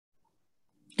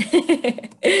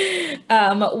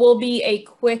will be a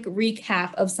quick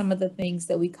recap of some of the things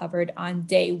that we covered on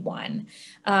day one.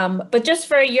 But just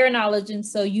for your knowledge, and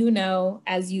so you know,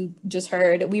 as you just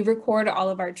heard, we record all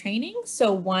of our training.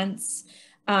 So once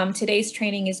today's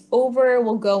training is over,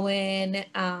 we'll go in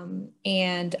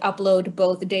and upload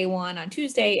both day one on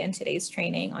Tuesday and today's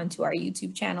training onto our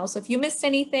YouTube channel. So if you missed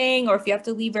anything or if you have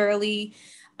to leave early,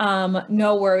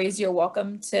 no worries, you're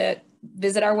welcome to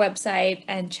visit our website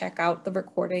and check out the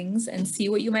recordings and see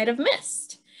what you might have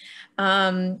missed.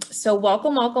 So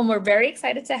welcome, welcome. We're very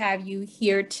excited to have you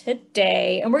here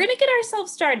today. And we're going to get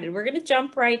ourselves started. We're going to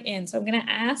jump right in. So I'm going to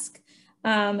ask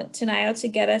Tanayo to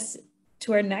get us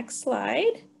to our next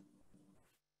slide.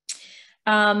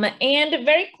 And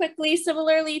very quickly,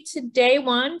 similarly to day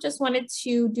one, just wanted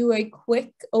to do a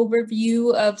quick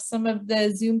overview of some of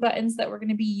the Zoom buttons that we're going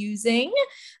to be using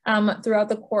throughout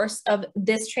the course of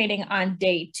this training on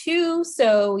day two.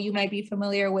 So you might be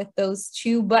familiar with those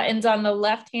two buttons on the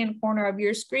left-hand corner of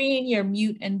your screen, your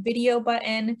mute and video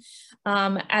button.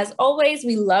 As always,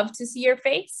 we love to see your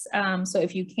face. So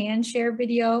if you can share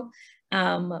video,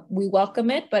 we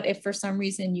welcome it, but if for some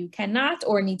reason you cannot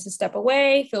or need to step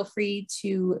away, feel free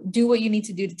to do what you need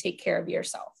to do to take care of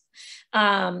yourself.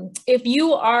 If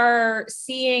you are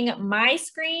seeing my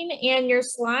screen and your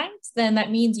slides, then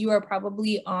that means you are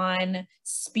probably on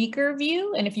speaker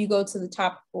view. And if you go to the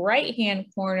top right-hand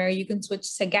corner, you can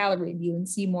switch to gallery view and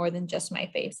see more than just my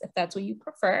face, if that's what you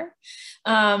prefer.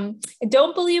 I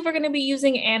don't believe we're going to be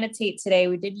using annotate today.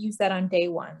 We did use that on day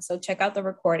one. So check out the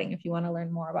recording if you want to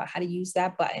learn more about how to use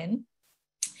that button.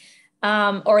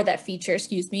 Or that feature,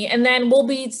 excuse me. And then we'll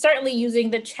be certainly using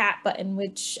the chat button,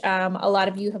 which a lot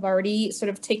of you have already sort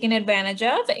of taken advantage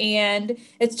of. And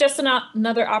it's just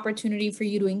another opportunity for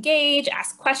you to engage,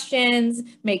 ask questions,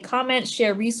 make comments,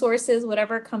 share resources,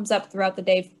 whatever comes up throughout the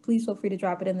day. Please feel free to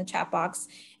drop it in the chat box.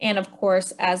 And of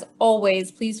course, as always,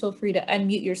 please feel free to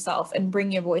unmute yourself and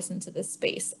bring your voice into this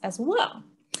space as well.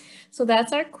 So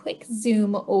that's our quick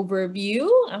Zoom overview.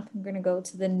 I'm going to go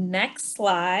to the next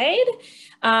slide.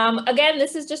 Again,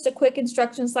 this is just a quick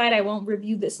instruction slide. I won't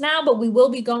review this now, but we will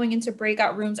be going into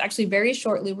breakout rooms actually very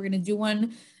shortly. We're going to do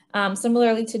one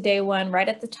similarly to day one right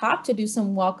at the top to do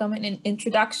some welcome and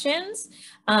introductions.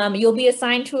 You'll be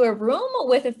assigned to a room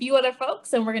with a few other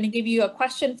folks, and we're going to give you a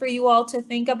question for you all to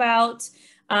think about.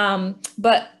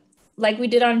 But like we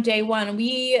did on day one,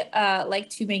 we like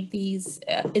to make these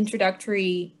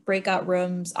introductory breakout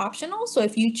rooms optional. So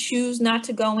if you choose not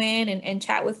to go in and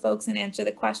chat with folks and answer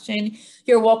the question,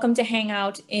 you're welcome to hang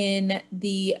out in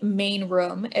the main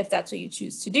room if that's what you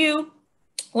choose to do.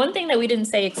 One thing that we didn't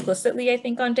say explicitly, I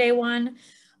think, on day one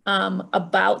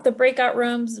about the breakout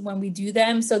rooms when we do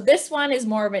them. So this one is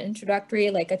more of an introductory,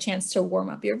 like a chance to warm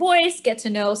up your voice, get to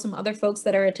know some other folks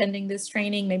that are attending this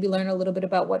training, maybe learn a little bit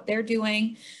about what they're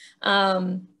doing.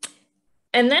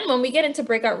 And then when we get into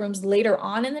breakout rooms later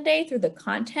on in the day through the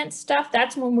content stuff,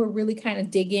 that's when we're really kind of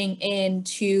digging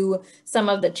into some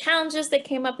of the challenges that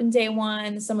came up in day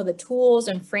one, some of the tools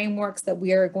and frameworks that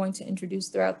we are going to introduce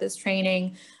throughout this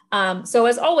training. So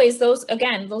as always, those are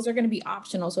going to be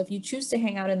optional. So if you choose to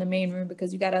hang out in the main room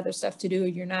because you got other stuff to do,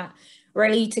 you're not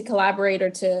ready to collaborate or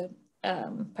to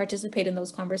participate in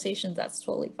those conversations, that's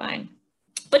totally fine.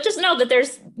 But just know that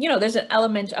there's an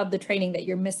element of the training that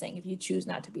you're missing if you choose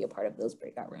not to be a part of those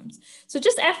breakout rooms. So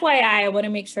just FYI, I want to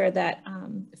make sure that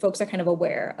folks are kind of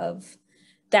aware of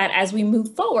that as we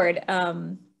move forward.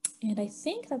 And I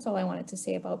think that's all I wanted to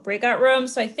say about breakout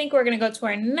rooms. So I think we're going to go to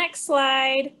our next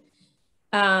slide.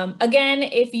 Again,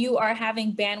 if you are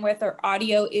having bandwidth or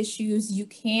audio issues, you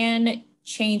can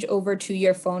change over to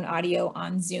your phone audio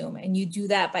on Zoom. And you do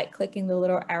that by clicking the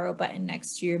little arrow button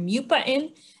next to your mute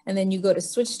button. And then you go to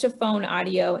switch to phone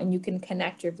audio and you can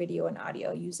connect your video and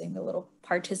audio using the little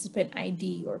participant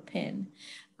ID or PIN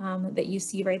that you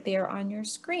see right there on your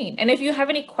screen. And if you have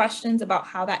any questions about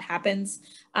how that happens,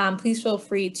 please feel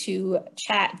free to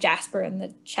chat Jasper in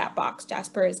the chat box.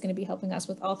 Jasper is going to be helping us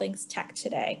with all things tech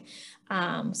today.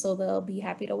 So they'll be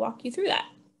happy to walk you through that.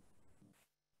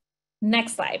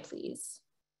 Next slide, please.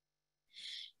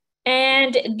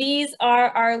 And these are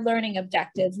our learning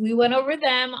objectives. We went over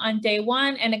them on day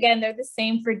one, and again, they're the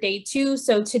same for day two.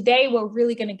 So today we're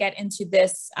really going to get into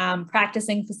this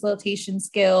practicing facilitation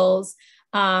skills.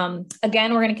 Again,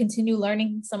 we're going to continue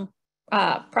learning some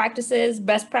practices,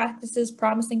 best practices,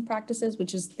 promising practices,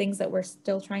 which is things that we're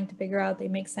still trying to figure out. They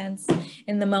make sense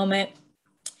in the moment.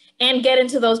 And get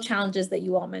into those challenges that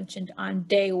you all mentioned on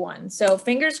day one. So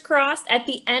fingers crossed, at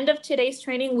the end of today's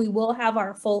training, we will have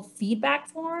our full feedback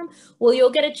form. Well, you'll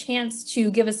get a chance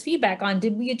to give us feedback on,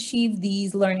 did we achieve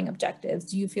these learning objectives?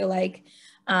 Do you feel like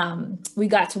we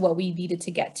got to what we needed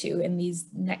to get to in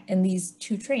these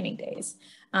 2 training days,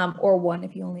 or 1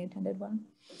 if you only attended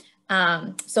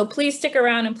 1. So please stick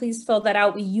around and please fill that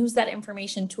out. We use that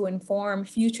information to inform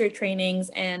future trainings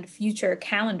and future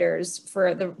calendars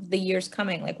for the years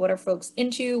coming. Like, what are folks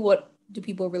into? What do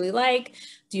people really like?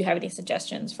 Do you have any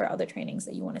suggestions for other trainings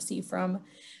that you want to see from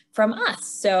us?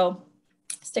 So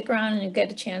stick around and you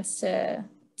get a chance to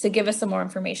give us some more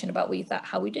information about what you thought,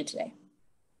 how we did today.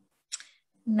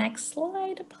 Next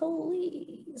slide,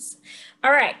 please.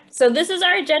 All right, so this is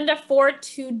our agenda for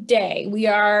today. We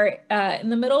are in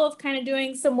the middle of kind of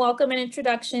doing some welcome and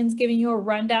introductions, giving you a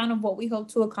rundown of what we hope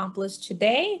to accomplish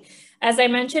today. As I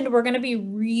mentioned, we're going to be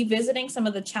revisiting some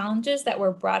of the challenges that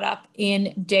were brought up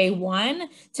in day 1.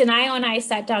 Tanayo and I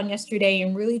sat down yesterday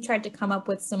and really tried to come up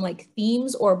with some like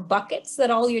themes or buckets that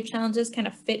all your challenges kind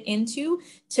of fit into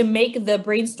to make the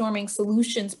brainstorming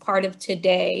solutions part of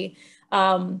today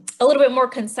a little bit more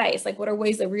concise. Like, what are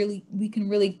ways that we can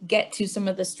really get to some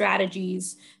of the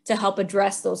strategies to help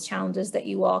address those challenges that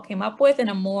you all came up with in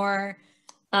a more,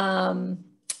 I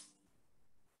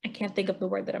can't think of the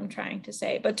word that I'm trying to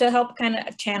say, but to help kind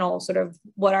of channel sort of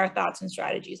what our thoughts and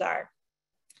strategies are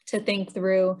to think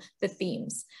through the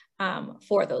themes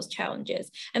for those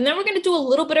challenges. And then we're going to do a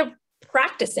little bit of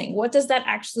practicing. What does that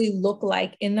actually look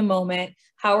like in the moment?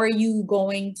 How are you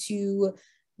going to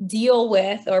deal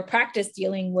with or practice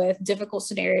dealing with difficult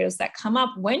scenarios that come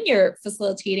up when you're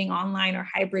facilitating online or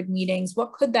hybrid meetings?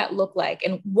 What could that look like?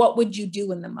 And what would you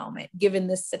do in the moment given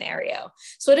this scenario?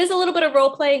 So it is a little bit of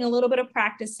role playing, a little bit of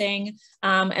practicing,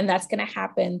 and that's going to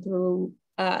happen through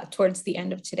towards the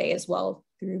end of today as well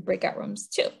through breakout rooms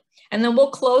too. And then we'll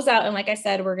close out. And like I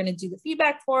said, we're going to do the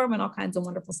feedback form and all kinds of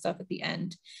wonderful stuff at the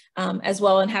end as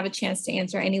well, and have a chance to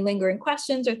answer any lingering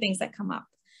questions or things that come up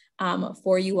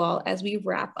for you all as we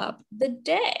wrap up the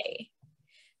day.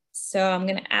 So I'm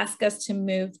going to ask us to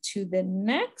move to the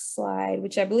next slide,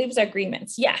 which I believe is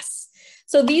agreements. Yes.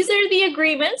 So these are the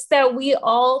agreements that we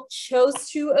all chose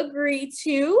to agree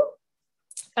to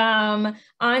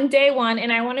on day 1,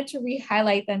 and I wanted to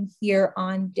re-highlight them here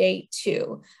on day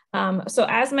 2. So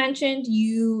as mentioned,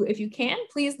 if you can,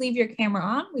 please leave your camera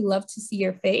on. We love to see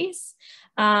your face.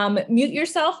 Mute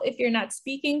yourself if you're not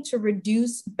speaking to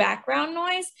reduce background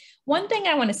noise. One thing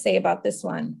I want to say about this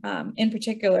one in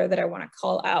particular that I want to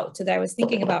call out that I was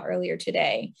thinking about earlier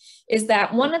today is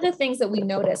that one of the things that we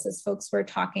noticed as folks were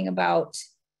talking about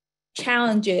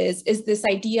challenges is this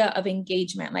idea of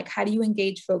engagement. Like, how do you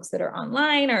engage folks that are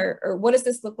online, or what does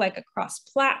this look like across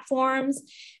platforms?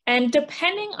 And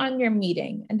depending on your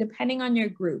meeting and depending on your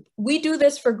group, we do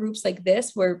this for groups like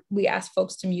this where we ask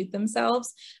folks to mute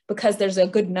themselves because there's a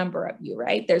good number of you,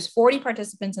 right? There's 40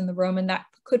 participants in the room, and that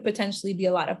could potentially be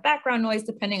a lot of background noise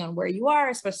depending on where you are,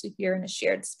 especially if you're in a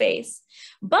shared space.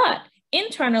 But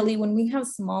internally, when we have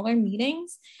smaller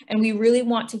meetings and we really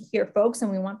want to hear folks and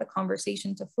we want the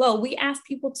conversation to flow, we ask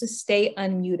people to stay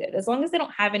unmuted as long as they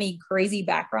don't have any crazy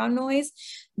background noise.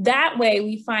 That way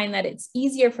we find that it's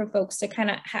easier for folks to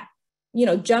kind of,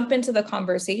 jump into the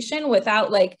conversation without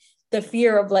like the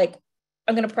fear of like,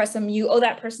 I'm going to press unmute. Oh,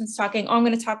 that person's talking. Oh, I'm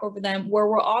going to talk over them, where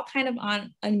we're all kind of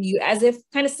on unmute, as if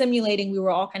kind of simulating we were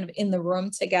all kind of in the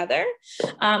room together.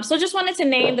 So just wanted to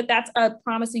name that that's a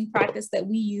promising practice that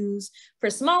we use for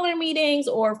smaller meetings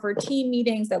or for team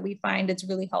meetings that we find it's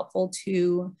really helpful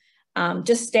to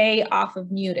just stay off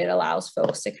of mute. It allows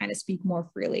folks to kind of speak more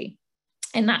freely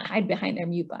and not hide behind their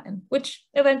mute button, which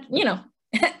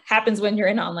happens when you're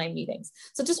in online meetings.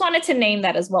 So just wanted to name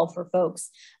that as well for folks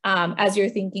as you're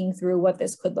thinking through what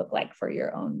this could look like for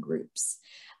your own groups.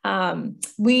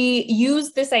 We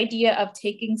use this idea of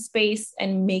taking space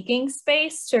and making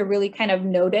space to really kind of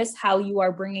notice how you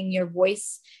are bringing your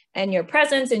voice and your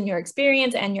presence and your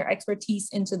experience and your expertise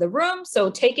into the room. So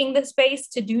taking the space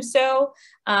to do so,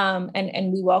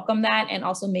 and we welcome that, and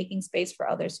also making space for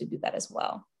others to do that as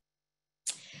well.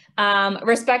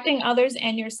 Respecting others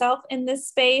and yourself in this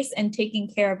space and taking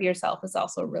care of yourself is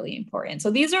also really important.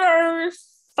 So these are our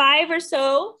 5 or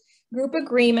so group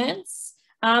agreements.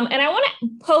 And I want to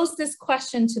pose this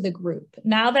question to the group.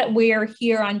 Now that we're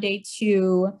here on day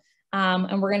 2,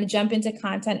 and we're going to jump into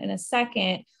content in a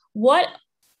second, what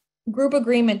group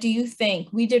agreement do you think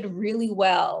we did really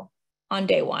well on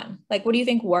day 1? Like, what do you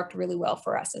think worked really well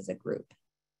for us as a group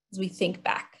as we think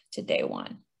back to day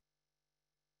 1?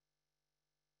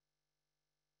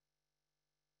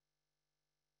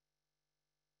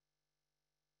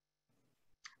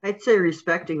 I'd say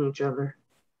respecting each other.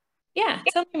 Yeah,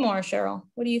 tell me more, Cheryl.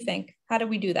 What do you think? How did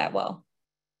we do that well?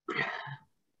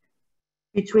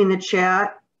 Between the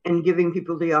chat and giving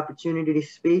people the opportunity to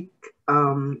speak,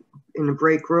 in the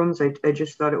break rooms. I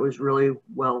just thought it was really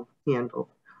well handled.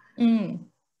 Thank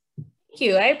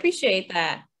you. I appreciate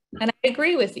that. And I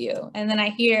agree with you. And then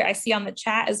I see on the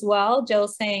chat as well, Jill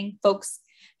saying folks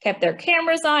kept their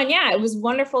cameras on. Yeah, it was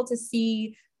wonderful to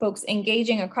see folks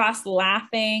engaging across,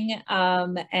 laughing,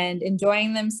 and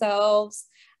enjoying themselves.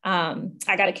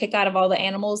 I got a kick out of all the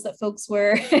animals that folks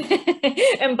were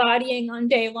embodying on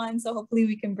day one. So hopefully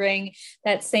we can bring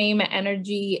that same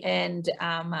energy and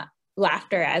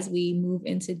laughter as we move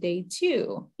into day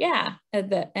two. Yeah.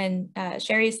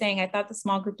 Sherry is saying, I thought the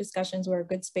small group discussions were a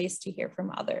good space to hear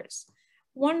from others.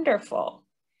 Wonderful.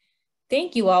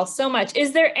 Thank you all so much.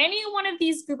 Is there any one of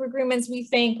these group agreements we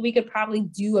think we could probably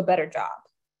do a better job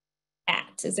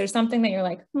at? Is there something that you're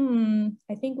like,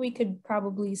 I think we could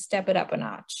probably step it up a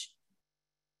notch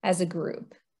as a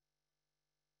group?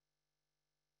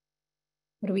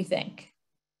 What do we think?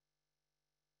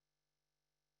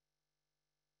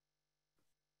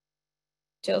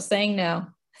 Jill saying no.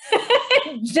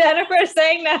 Jennifer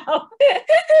saying no.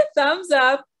 Thumbs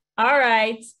up. All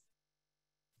right.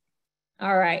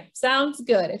 All right. Sounds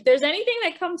good. If there's anything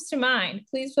that comes to mind,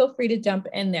 please feel free to jump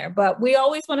in there. But we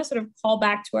always want to sort of call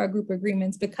back to our group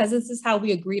agreements because this is how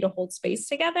we agree to hold space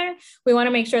together. We want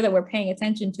to make sure that we're paying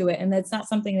attention to it and that's not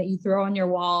something that you throw on your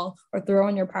wall or throw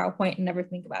on your PowerPoint and never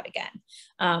think about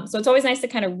again. So it's always nice to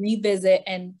kind of revisit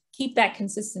and keep that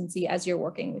consistency as you're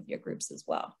working with your groups as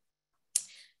well.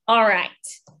 All right,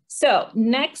 so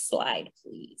next slide,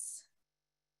 please.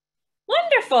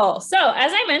 Wonderful. So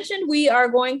as I mentioned, we are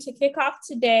going to kick off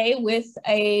today with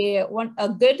a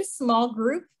good small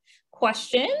group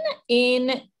question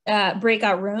in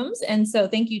breakout rooms. And so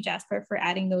thank you, Jasper, for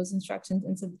adding those instructions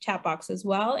into the chat box as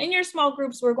well. In your small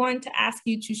groups, we're going to ask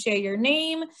you to share your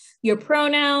name, your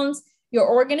pronouns, your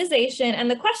organization.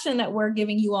 And the question that we're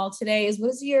giving you all today is, what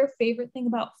is your favorite thing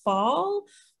about fall?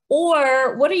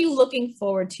 Or what are you looking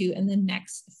forward to in the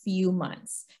next few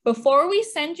months? Before we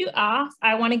send you off,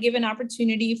 I want to give an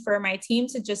opportunity for my team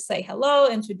to just say hello,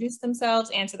 introduce themselves,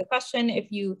 answer the question if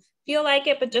you feel like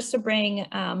it, but just to bring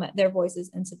their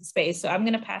voices into the space. So I'm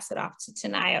going to pass it off to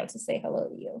Tanayo to say hello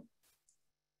to you.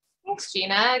 Thanks,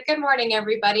 Gina. Good morning,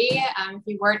 everybody. If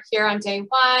you weren't here on day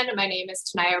one, my name is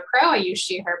Tanayo Crow. I use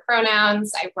she, her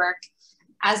pronouns. I work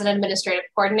as an administrative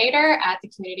coordinator at the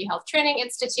Community Health Training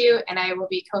Institute, and I will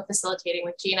be co-facilitating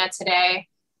with Gina today.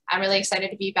 I'm really excited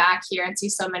to be back here and see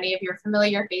so many of your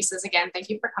familiar faces again. Thank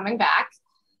you for coming back.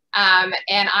 And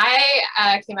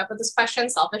I came up with this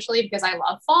question selfishly because I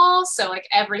love fall. So like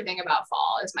everything about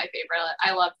fall is my favorite.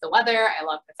 I love the weather. I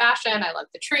love the fashion. I love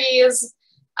the trees.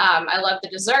 I love the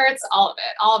desserts, all of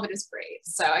it. All of it is great.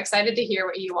 So excited to hear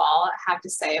what you all have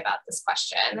to say about this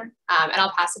question. And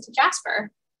I'll pass it to Jasper.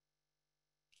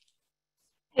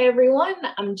 Hey everyone,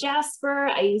 I'm Jasper.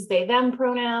 I use they, them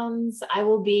pronouns. I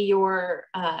will be your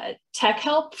tech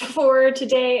help for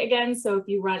today again. So if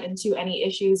you run into any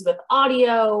issues with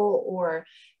audio or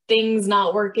things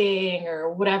not working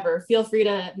or whatever, feel free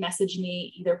to message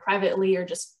me either privately or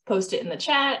just post it in the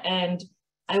chat. And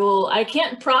I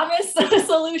can't promise a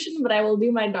solution, but I will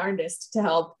do my darndest to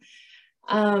help.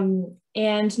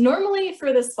 And normally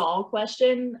for this fall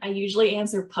question, I usually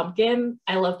answer pumpkin.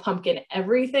 I love pumpkin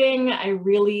everything. I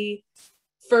really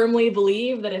firmly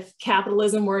believe that if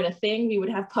capitalism weren't a thing, we would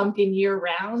have pumpkin year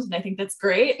round. And I think that's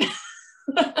great.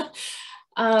 But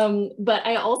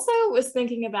I also was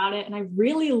thinking about it and I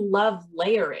really love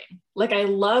layering. Like I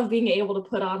love being able to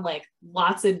put on like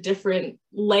lots of different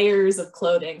layers of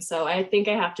clothing. So I think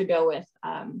I have to go with,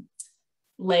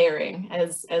 layering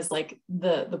as like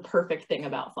the perfect thing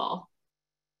about fall.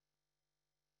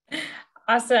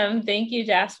 Awesome. Thank you,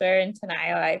 Jasper and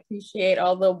Tanayo. I appreciate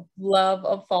all the love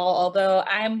of fall, although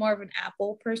I'm more of an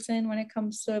apple person when it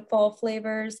comes to fall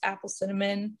flavors. Apple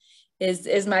cinnamon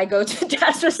is my go-to.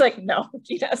 Jasper's like, no,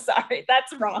 Gina, sorry,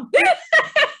 that's wrong.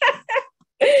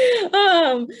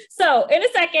 So in a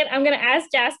second, I'm going to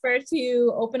ask Jasper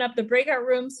to open up the breakout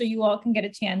room so you all can get a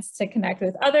chance to connect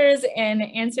with others and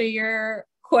answer your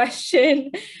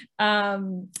question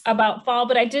about fall.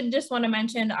 But I did just want to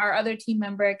mention our other team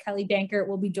member, Kelly Dankert,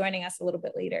 will be joining us a little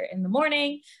bit later in the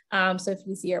morning. So if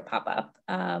you see her pop up,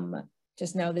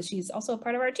 just know that she's also a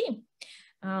part of our team.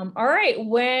 All right,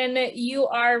 when you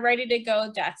are ready to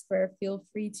go, Jasper, feel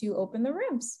free to open the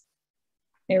rooms.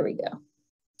 There we go.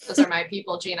 Those are my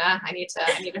people, Gina. I need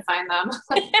to find them.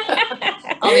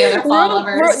 All the other fall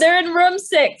lovers. They're in room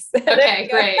 6. Okay,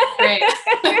 great.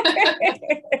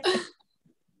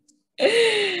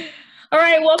 All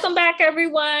right, welcome back,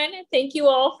 everyone. Thank you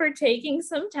all for taking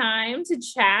some time to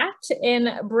chat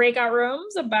in breakout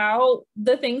rooms about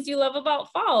the things you love about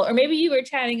fall. Or maybe you were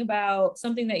chatting about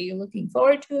something that you're looking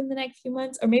forward to in the next few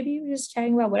months, or maybe you were just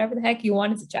chatting about whatever the heck you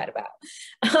wanted to chat about.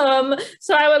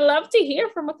 So I would love to hear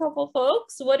from a couple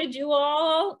folks. What did you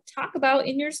all talk about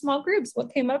in your small groups?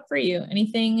 What came up for you?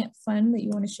 Anything fun that you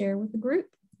want to share with the group?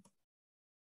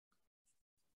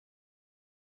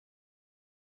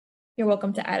 You're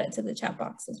welcome to add it to the chat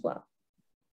box as well.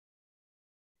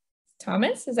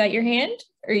 Thomas, is that your hand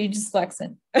or are you just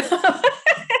flexing?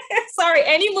 Sorry,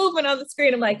 any movement on the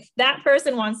screen, I'm like, that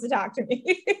person wants to talk to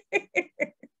me.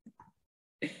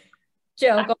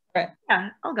 Jill, go for it. Yeah,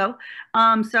 I'll go.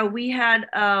 So we had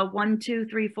 1, 2,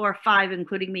 3, 4, 5,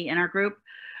 including me in our group.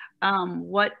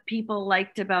 What people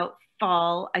liked about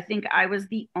fall, I think I was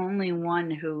the only one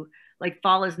who, like,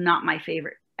 fall is not my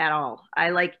favorite at all. I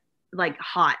like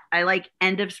hot. I like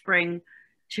end of spring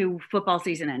to football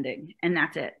season ending, and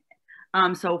that's it.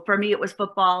 So for me, it was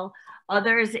football.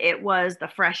 Others, it was the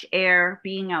fresh air,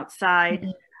 being outside,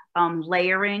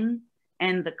 layering,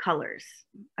 and the colors.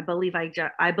 I believe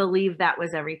that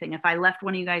was everything. If I left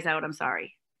one of you guys out, I'm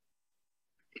sorry.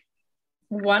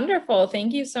 Wonderful.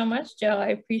 Thank you so much, Jill. I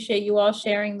appreciate you all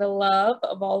sharing the love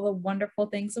of all the wonderful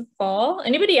things of fall.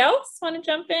 Anybody else want to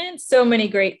jump in? So many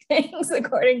great things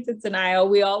according to Tanio.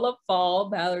 We all love fall,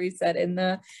 Valerie said in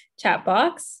the chat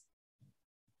box.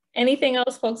 Anything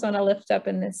else folks want to lift up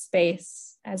in this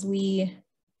space as we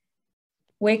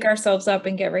wake ourselves up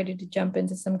and get ready to jump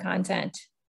into some content?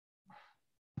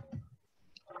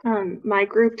 My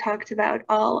group talked about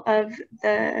all of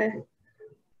the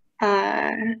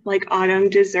like autumn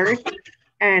desserts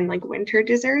and like winter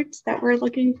desserts that we're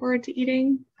looking forward to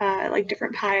eating, like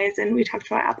different pies, and we talked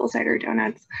about apple cider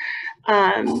donuts,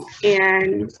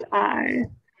 and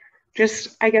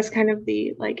just I guess kind of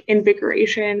the like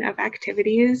invigoration of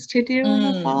activities to do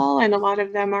in the fall, and a lot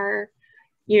of them are,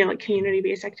 you know, like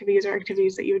community-based activities or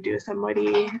activities that you would do with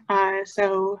somebody.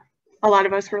 So a lot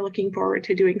of us were looking forward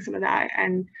to doing some of that,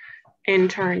 and in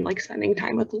turn like spending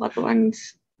time with loved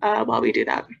ones while we do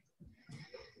that.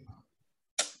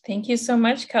 Thank you so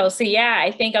much, Kelsey. Yeah, I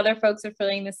think other folks are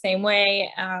feeling the same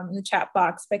way. In the chat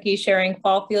box, Becky sharing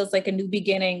fall feels like a new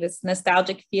beginning, this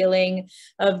nostalgic feeling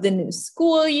of the new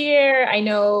school year. I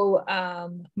know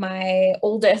my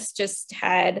oldest just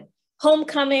had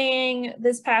homecoming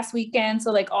this past weekend.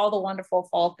 So like all the wonderful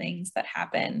fall things that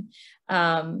happen.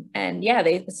 And yeah,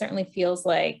 it certainly feels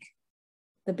like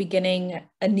the beginning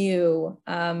anew.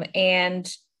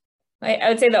 And I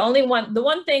would say the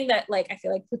one thing that like I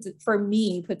feel like puts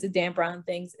a damper on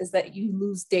things is that you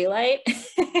lose daylight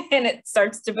and it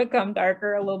starts to become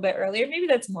darker a little bit earlier. Maybe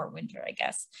that's more winter, I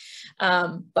guess.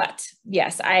 But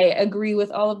yes, I agree with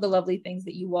all of the lovely things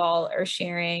that you all are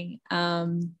sharing.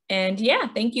 And yeah,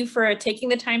 thank you for taking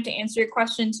the time to answer your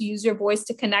question, to use your voice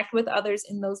to connect with others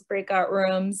in those breakout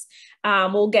rooms.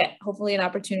 We'll get hopefully an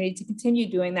opportunity to continue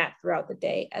doing that throughout the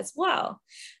day as well.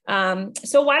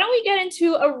 So why don't we get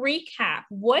into a recap?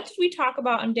 What did we talk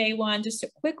about on day one? Just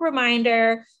a quick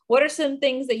reminder. What are some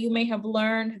things that you may have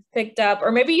learned, picked up,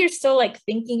 or maybe you're still like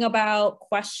thinking about,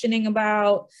 questioning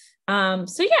about?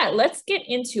 So yeah, let's get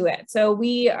into it. So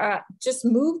we just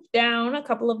moved down a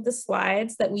couple of the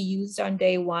slides that we used on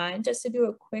day one, just to do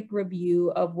a quick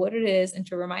review of what it is and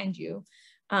to remind you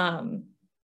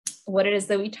what it is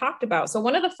that we talked about. So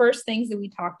one of the first things that we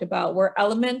talked about were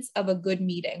elements of a good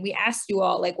meeting. We asked you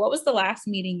all, like, what was the last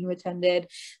meeting you attended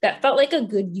that felt like a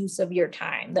good use of your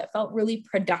time, that felt really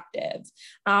productive?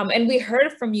 And we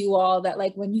heard from you all that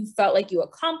like when you felt like you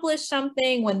accomplished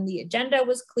something, when the agenda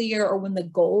was clear, or when the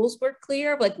goals were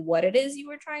clear of like what it is you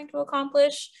were trying to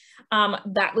accomplish,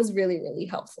 that was really, really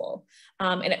helpful.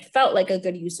 And it felt like a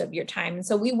good use of your time. And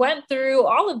so we went through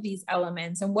all of these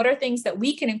elements and what are things that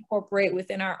we can incorporate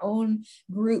within our own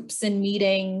groups and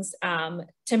meetings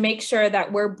to make sure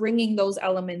that we're bringing those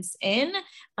elements in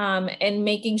and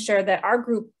making sure that our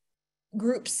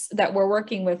groups that we're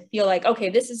working with feel like, okay,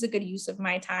 this is a good use of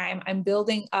my time. I'm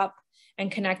building up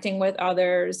and connecting with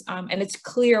others. And it's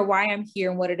clear why I'm here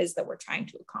and what it is that we're trying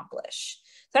to accomplish.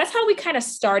 So that's how we kind of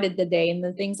started the day and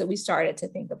the things that we started to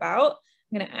think about.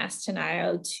 I'm going to ask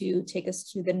Tanio to take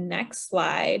us to the next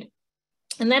slide.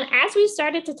 And then as we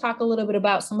started to talk a little bit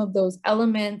about some of those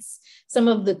elements, some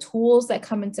of the tools that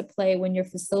come into play when you're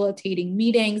facilitating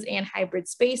meetings and hybrid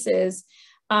spaces,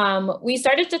 we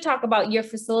started to talk about your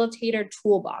facilitator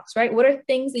toolbox, right? What are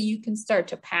things that you can start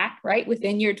to pack, right,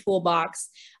 within your toolbox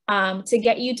to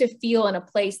get you to feel in a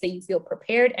place that you feel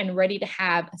prepared and ready to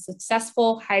have a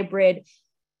successful hybrid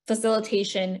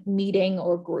facilitation meeting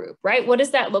or group, right? What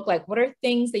does that look like? What are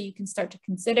things that you can start to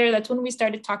consider? That's when we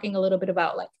started talking a little bit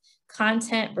about like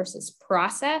content versus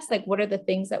process. Like, what are the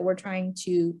things that we're trying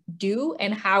to do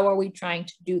and how are we trying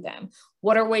to do them?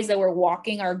 What are ways that we're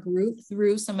walking our group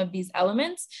through some of these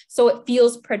elements so it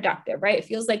feels productive, right? It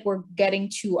feels like we're getting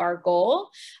to our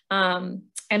goal, and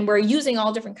we're using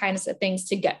all different kinds of things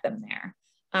to get them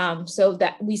there. So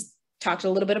that we talked a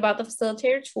little bit about the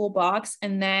facilitator toolbox,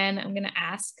 and then I'm going to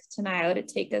ask Tanaya to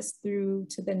take us through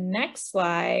to the next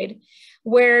slide,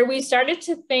 where we started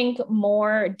to think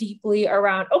more deeply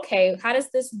around, okay, how does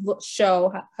this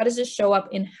show up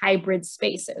in hybrid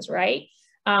spaces, right?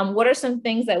 What are some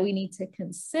things that we need to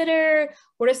consider?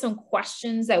 What are some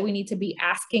questions that we need to be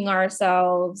asking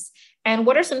ourselves? And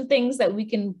what are some things that we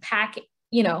can pack?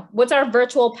 You know, what's our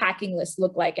virtual packing list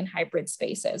look like in hybrid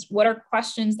spaces? What are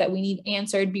questions that we need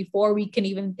answered before we can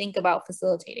even think about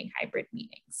facilitating hybrid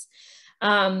meetings?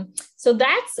 So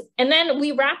that's, and then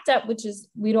we wrapped up, which is,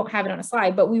 we don't have it on a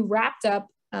slide, but we wrapped up,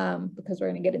 because we're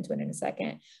going to get into it in a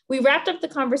second. We wrapped up the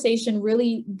conversation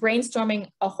really brainstorming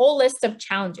a whole list of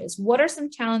challenges. What are some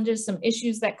challenges, some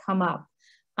issues that come up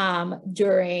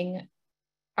during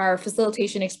our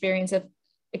facilitation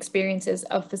experiences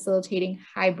of facilitating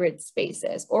hybrid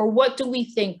spaces, or what do we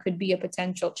think could be a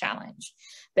potential challenge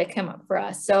that come up for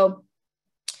us? So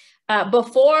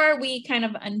before we kind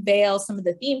of unveil some of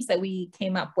the themes that we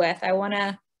came up with, I want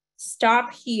to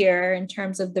stop here in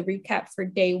terms of the recap for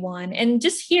day one and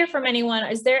just hear from anyone.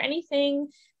 Is there anything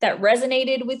that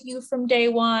resonated with you from day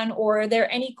one, or are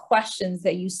there any questions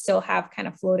that you still have kind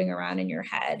of floating around in your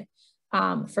head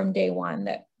from day one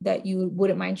that you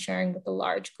wouldn't mind sharing with the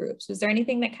large groups? Was there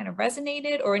anything that kind of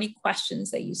resonated, or any questions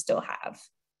that you still have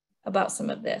about some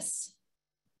of this?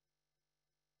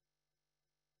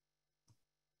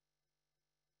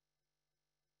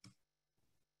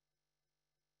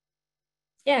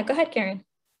 Yeah, go ahead, Karen.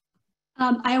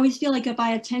 I always feel like if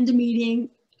I attend a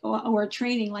meeting or a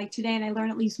training like today and I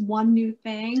learn at least one new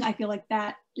thing, I feel like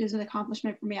that is an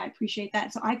accomplishment for me. I appreciate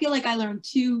that. So I feel like I learned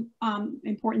two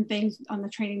important things on the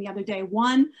training the other day.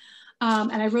 One,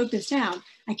 and I wrote this down,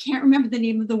 I can't remember the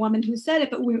name of the woman who said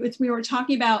it, but we were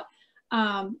talking about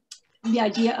the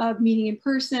idea of meeting in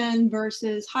person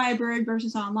versus hybrid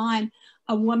versus online.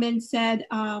 A woman said,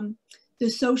 the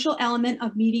social element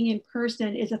of meeting in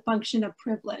person is a function of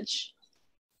privilege.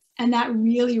 And that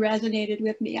really resonated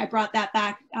with me. I brought that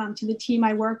back to the team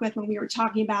I work with when we were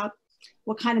talking about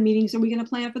what kind of meetings are we going to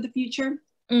plan for the future.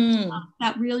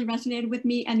 That really resonated with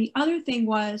me. And the other thing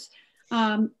was,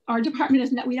 our department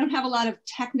is we don't have a lot of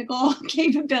technical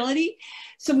capability.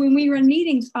 So when we were in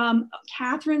meetings,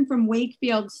 Catherine from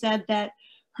Wakefield said that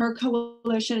her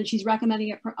coalition, and she's recommending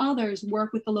it for others,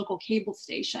 work with the local cable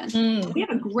station. We have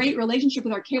a great relationship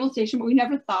with our cable station, but we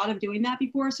never thought of doing that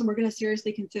before. So we're going to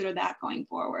seriously consider that going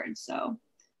forward. So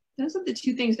those are the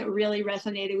two things that really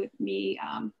resonated with me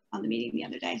on the meeting the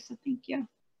other day. So thank you.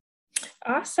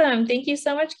 Awesome. Thank you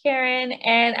so much, Karen.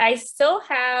 And I still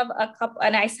have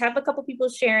a couple people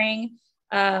sharing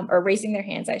or raising their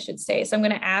hands, I should say. So I'm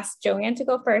going to ask Joanne to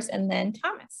go first, and then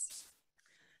Thomas.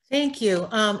 Thank you.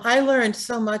 I learned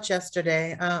so much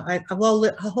yesterday, a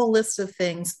whole list of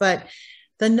things, but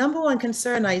the number one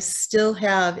concern I still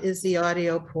have is the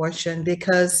audio portion,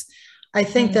 because I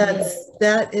think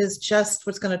that is just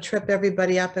what's going to trip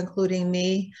everybody up, including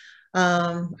me.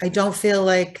 I don't feel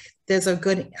like there's a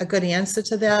good answer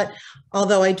to that,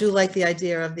 although I do like the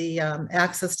idea of the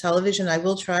Access television. I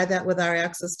will try that with our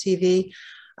Access TV.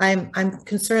 I'm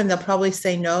concerned they'll probably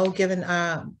say no, given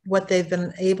what they've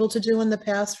been able to do in the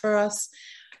past for us.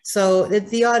 So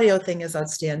the audio thing is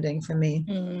outstanding for me.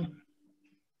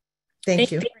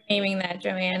 Thank you for naming that,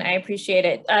 Joanne. I appreciate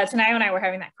it. Tanaya and I were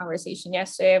having that conversation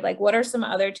yesterday of like, what are some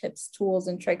other tips, tools,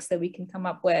 and tricks that we can come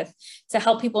up with to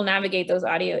help people navigate those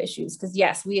audio issues? Because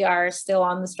yes, we are still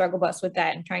on the struggle bus with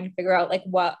that and trying to figure out like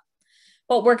what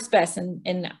works best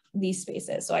in these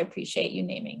spaces. So I appreciate you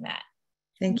naming that.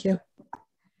 Thank you.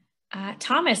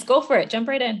 Thomas, go for it. Jump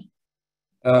right in.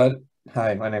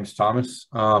 Hi, my name's Thomas.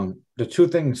 The two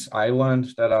things I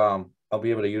learned that I'll be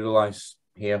able to utilize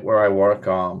here where I work,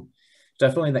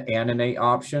 definitely the animate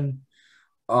option.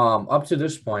 Up to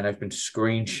this point, I've been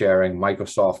screen sharing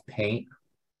Microsoft Paint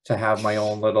to have my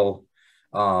own little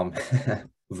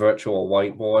virtual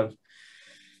whiteboard.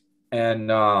 And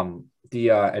the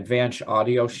advanced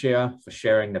audio share for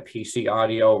sharing the PC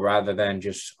audio rather than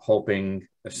just hoping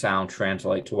the sound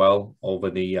translates well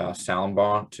over the sound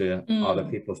bar to other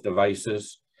people's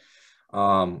devices.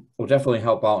 Will definitely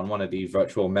help out in one of the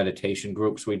virtual meditation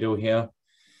groups we do here.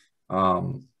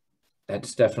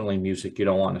 That's definitely music you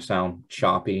don't want to sound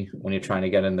choppy when you're trying to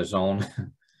get in the zone.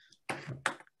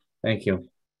 Thank you.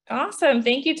 Awesome.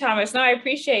 Thank you, Thomas. No, I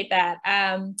appreciate that.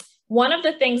 One of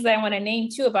the things that I want to name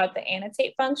too about the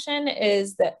annotate function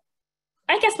is that,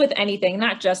 I guess with anything,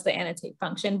 not just the annotate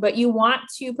function, but you want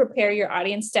to prepare your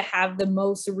audience to have the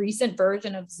most recent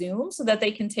version of Zoom so that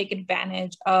they can take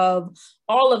advantage of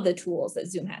all of the tools that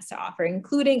Zoom has to offer,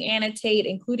 including annotate,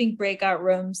 including breakout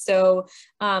rooms. So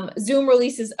Zoom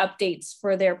releases updates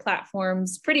for their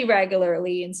platforms pretty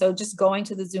regularly. And so just going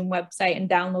to the Zoom website and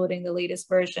downloading the latest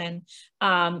version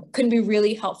can be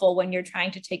really helpful when you're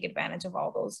trying to take advantage of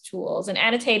all those tools. And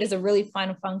annotate is a really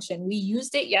fun function. We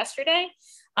used it yesterday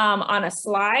on a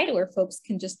slide where folks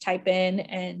can just type in,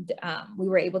 and we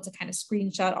were able to kind of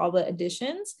screenshot all the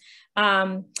additions.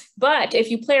 But if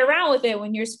you play around with it,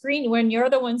 when you're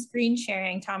the one screen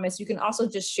sharing, Thomas, you can also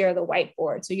just share the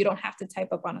whiteboard. So you don't have to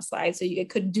type up on a slide. So it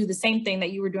could do the same thing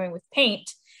that you were doing with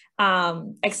Paint,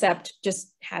 except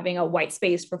just having a white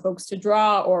space for folks to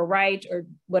draw or write or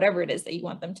whatever it is that you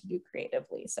want them to do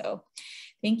creatively. So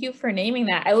thank you for naming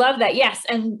that. I love that. Yes.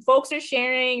 And folks are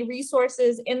sharing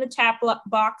resources in the chat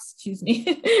box, excuse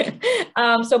me.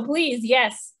 So please,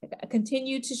 yes,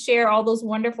 continue to share all those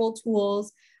wonderful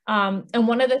tools. And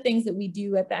one of the things that we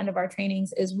do at the end of our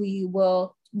trainings is we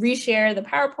will reshare the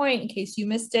PowerPoint in case you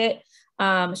missed it,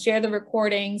 share the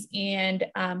recordings, and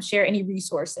share any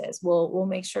resources. We'll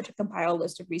make sure to compile a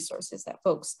list of resources that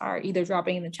folks are either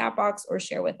dropping in the chat box or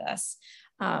share with us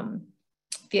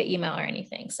via email or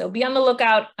anything. So be on the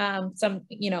lookout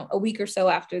a week or so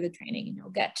after the training, and you'll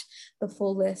get the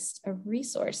full list of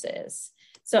resources.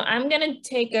 So I'm going to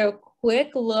take a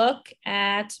quick look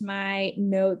at my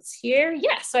notes here.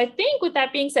 Yeah, so I think with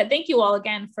that being said, thank you all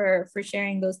again for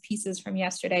sharing those pieces from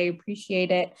yesterday. I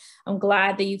appreciate it. I'm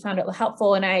glad that you found it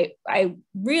helpful. And I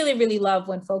really, really love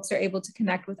when folks are able to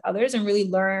connect with others and really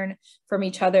learn from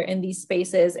each other in these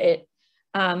spaces. It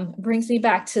brings me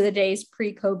back to the days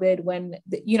pre-COVID when,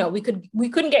 we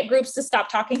couldn't get groups to stop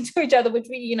talking to each other, which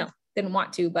we, didn't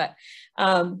want to, but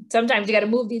sometimes you got to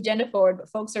move the agenda forward, but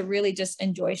folks are really just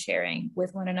enjoy sharing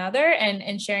with one another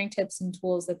and sharing tips and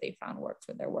tools that they found work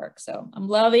for their work. So I'm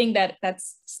loving that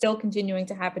that's still continuing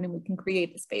to happen, and we can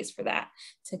create the space for that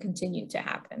to continue to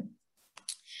happen.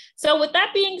 So with that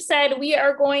being said, we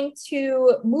are going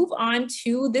to move on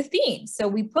to the themes. So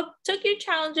we took your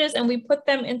challenges and we put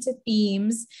them into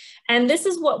themes. And this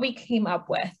is what we came up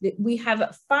with. We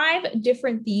have 5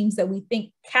 different themes that we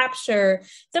think capture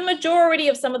the majority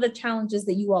of some of the challenges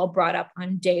that you all brought up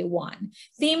on day 1.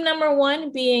 Theme number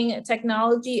 1 being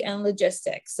technology and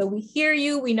logistics. So we hear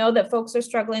you. We know that folks are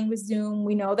struggling with Zoom.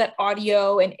 We know that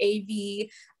audio and AV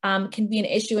can be an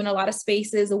issue in a lot of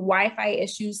spaces, Wi-Fi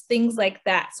issues, things like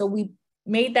that. So we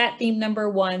made that theme number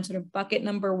 1, sort of bucket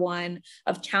number 1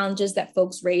 of challenges that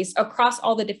folks raised across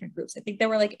all the different groups. I think there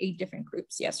were like 8 different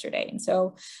groups yesterday. And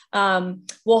so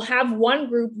we'll have one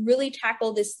group really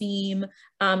tackle this theme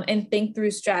and think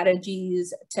through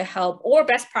strategies to help, or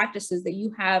best practices that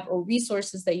you have or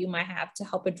resources that you might have to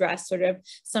help address sort of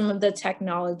some of the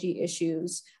technology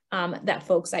issues that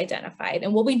folks identified.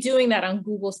 And we'll be doing that on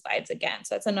Google Slides again.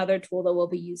 So that's another tool that we'll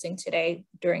be using today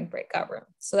during breakout room.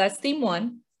 So that's theme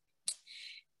 1.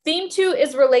 Theme 2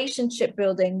 is relationship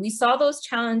building. We saw those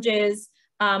challenges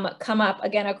come up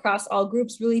again across all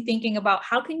groups, really thinking about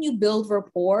how can you build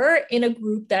rapport in a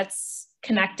group that's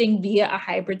connecting via a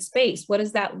hybrid space? What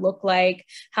does that look like?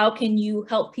 How can you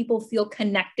help people feel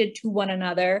connected to one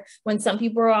another when some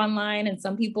people are online and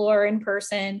some people are in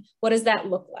person? What does that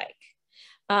look like?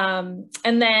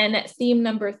 And then theme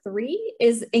number 3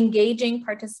 is engaging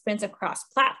participants across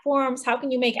platforms. How can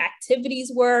you make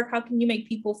activities work? How can you make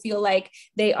people feel like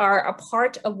they are a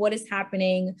part of what is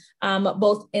happening,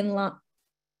 both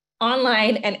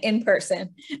online and in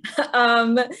person?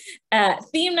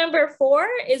 Theme number 4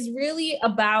 is really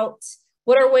about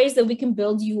what are ways that we can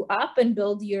build you up and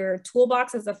build your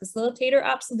toolbox as a facilitator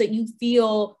up so that you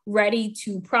feel ready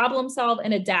to problem solve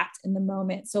and adapt in the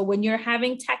moment. So when you're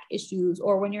having tech issues,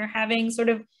 or when you're having sort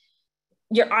of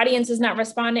your audience is not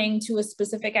responding to a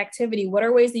specific activity, what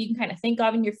are ways that you can kind of think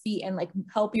of in your feet and like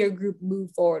help your group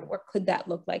move forward? What could that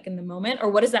look like in the moment?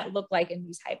 Or what does that look like in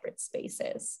these hybrid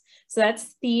spaces? So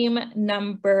that's theme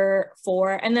number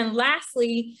 4. And then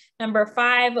lastly, number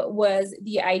 5 was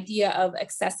the idea of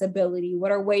accessibility.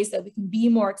 What are ways that we can be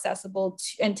more accessible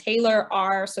and tailor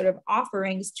our sort of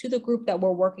offerings to the group that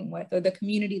we're working with or the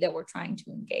community that we're trying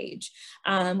to engage?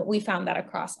 We found that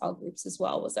across all groups as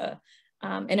well was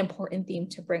an important theme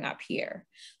to bring up here.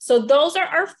 So those are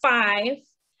our 5.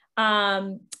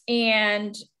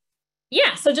 And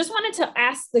yeah, so just wanted to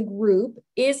ask the group,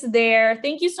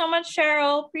 thank you so much,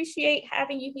 Cheryl. Appreciate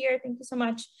having you here. Thank you so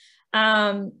much.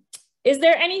 Is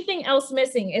there anything else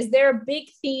missing? Is there a big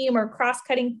theme or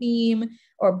cross-cutting theme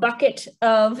or bucket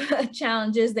of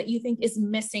challenges that you think is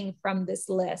missing from this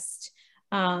list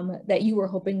that you were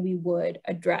hoping we would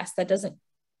address that doesn't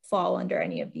fall under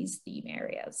any of these theme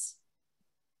areas?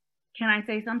 Can I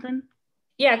say something?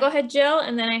 Yeah, go ahead, Jill,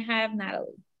 and then I have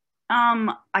Natalie.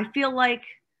 I feel like,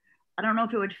 I don't know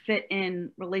if it would fit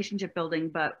in relationship building,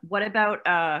 but what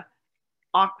about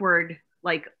awkward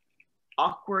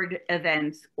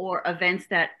events or events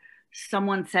that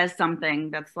someone says something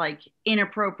that's like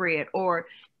inappropriate or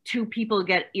two people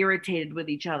get irritated with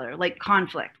each other, like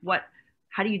conflict.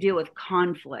 How do you deal with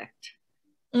conflict?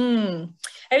 I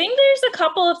think there's a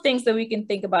couple of things that we can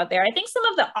think about there. I think some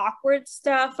of the awkward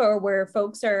stuff or where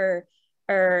folks are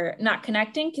not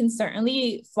connecting can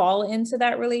certainly fall into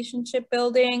that relationship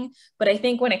building. But I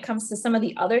think when it comes to some of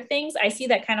the other things, I see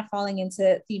that kind of falling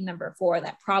into theme number 4,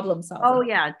 that problem solving. Oh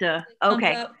yeah, duh.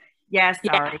 Okay. Yes,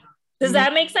 sorry. Yeah. Does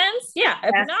that make sense? Yeah,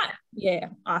 yes. If not, yeah,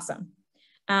 awesome.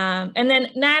 And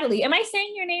then Natalie, am I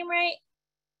saying your name right?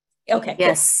 Okay.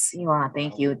 Yes, you are.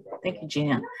 Thank you. Thank you,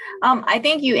 Gina. I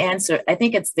think you answered. I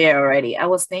think it's there already. I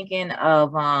was thinking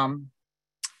of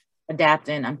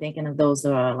adapting. I'm thinking of those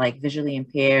that are like visually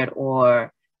impaired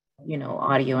or,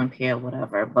 audio impaired,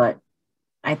 whatever. But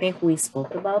I think we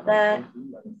spoke about that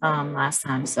last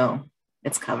time, so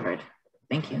it's covered.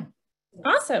 Thank you.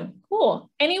 Awesome.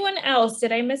 Cool. Anyone else?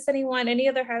 Did I miss anyone? Have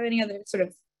any other sort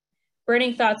of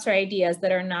burning thoughts or ideas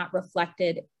that are not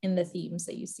reflected in the themes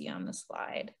that you see on the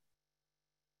slide?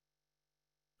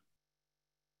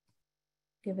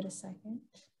 Give it a second.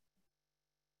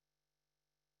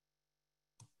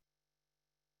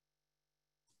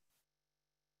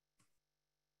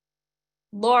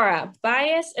 Laura,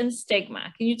 bias and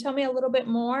stigma. Can you tell me a little bit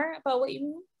more about what you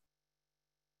mean?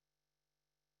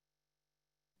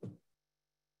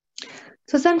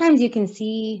 So sometimes you can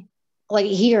see,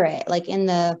 hear it, in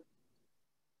the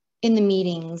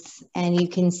meetings, and you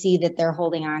can see that they're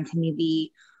holding on to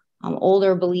maybe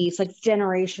older beliefs, like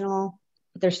generational,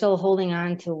 but they're still holding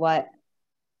on to what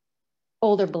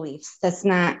older beliefs. That's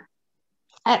not,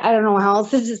 I don't know how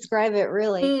else to describe it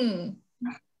really.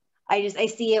 I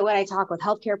see it when I talk with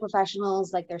healthcare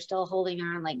professionals, they're still holding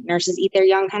on, nurses eat their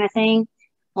young kind of thing.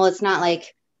 Well, it's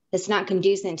not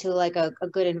conducive to a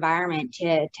good environment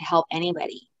to help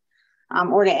anybody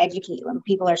or to educate them.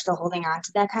 People are still holding on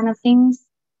to that kind of things,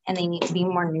 and they need to be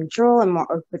more neutral and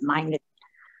more open-minded.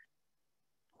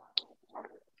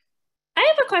 I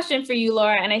have a question for you,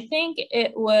 Laura, and I think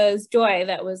it was Joy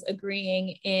that was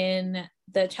agreeing in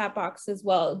the chat box as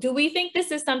well. Do we think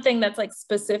this is something that's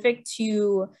specific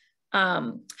to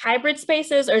hybrid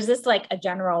spaces, or is this a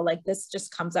general, this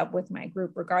just comes up with my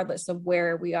group regardless of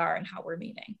where we are and how we're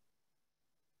meeting?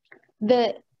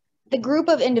 The group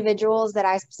of individuals that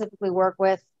I specifically work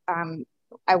with,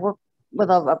 I work with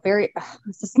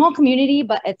it's a small community,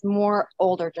 but it's more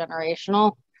older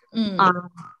generational.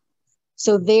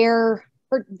 So the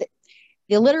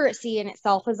literacy in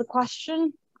itself is a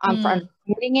question for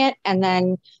understanding it, and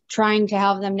then trying to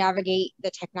have them navigate the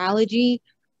technology.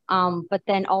 But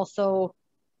then also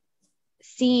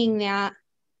seeing that,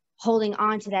 holding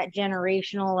on to that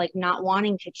generational, not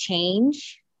wanting to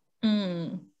change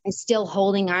and still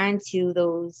holding on to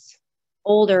those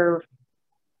older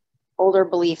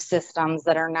belief systems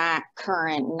that are not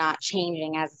current, not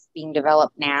changing as it's being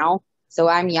developed now. So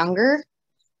I'm younger,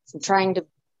 so trying to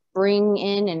bring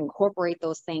in and incorporate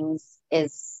those things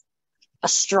is a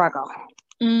struggle.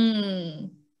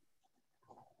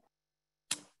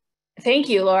 Thank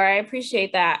you, Laura. I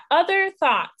appreciate that. Other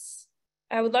thoughts?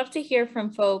 I would love to hear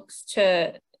from folks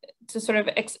to sort of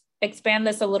expand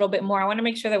this a little bit more. I want to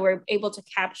make sure that we're able to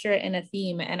capture it in a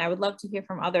theme, and I would love to hear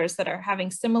from others that are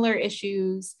having similar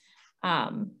issues,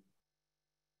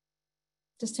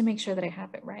 just to make sure that I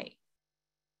have it right.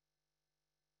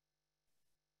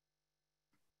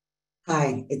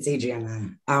 Hi, it's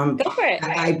Adriana. Go for it.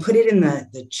 I put it in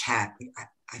the chat.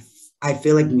 I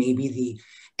feel like maybe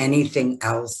anything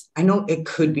else, I know it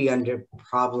could be under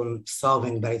problem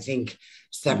solving, but I think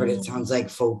separate, it sounds like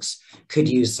folks could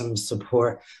use some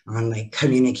support on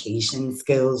communication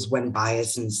skills when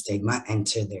bias and stigma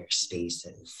enter their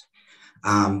spaces,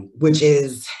 which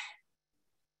is,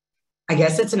 I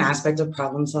guess it's an aspect of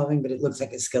problem solving, but it looks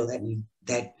like a skill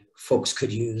that folks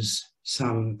could use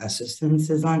some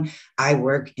assistances on. I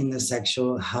work in the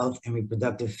sexual health and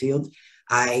reproductive field.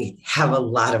 I have a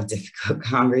lot of difficult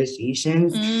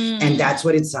conversations, and that's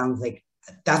what it sounds like.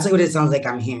 That's what it sounds like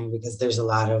I'm hearing, because there's a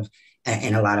lot of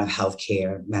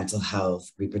healthcare, mental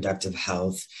health, reproductive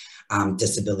health,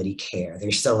 disability care.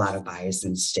 There's still a lot of bias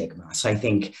and stigma. So I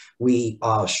think we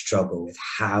all struggle with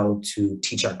how to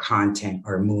teach our content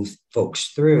or move folks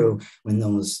through when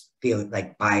those feel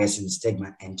like bias and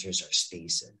stigma enters our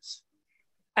spaces.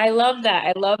 I love that.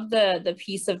 I love the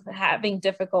piece of having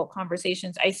difficult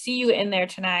conversations. I see you in there,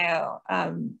 Tanayo,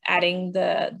 adding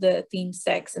the theme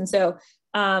 6. And so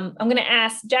I'm going to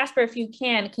ask Jasper, if you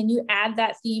can you add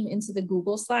that theme into the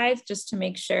Google Slides just to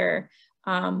make sure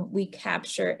we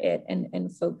capture it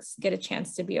and folks get a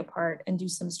chance to be a part and do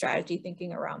some strategy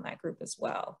thinking around that group as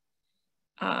well.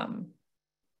 I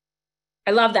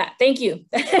love that. Thank you.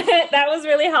 That was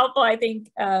really helpful, I think,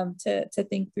 to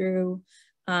think through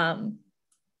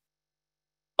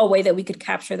a way that we could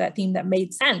capture that theme that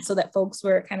made sense so that folks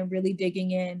were kind of really digging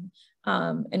in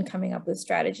and coming up with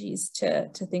strategies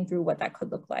to think through what that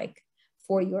could look like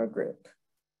for your group.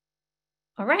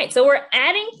 All right, so we're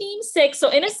adding theme 6. So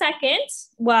in a second,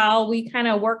 while we kind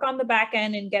of work on the back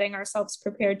end and getting ourselves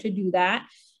prepared to do that,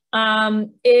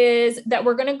 is that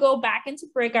we're going to go back into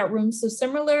breakout rooms. So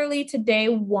similarly to day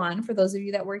 1, for those of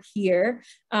you that were here,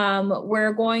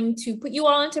 we're going to put you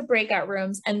all into breakout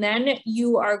rooms, and then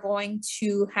you are going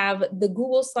to have the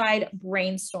Google Slide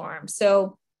brainstorm.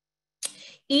 So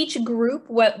each group,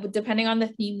 depending on the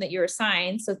theme that you're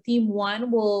assigned, so theme 1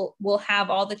 will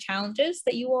have all the challenges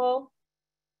that you all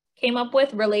came up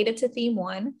with related to theme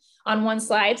 1 on one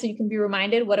slide, so you can be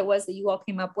reminded what it was that you all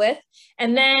came up with.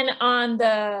 And then on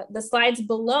the slides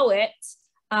below it,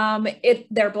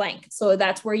 they're blank. So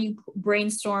that's where you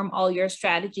brainstorm all your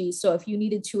strategies. So if you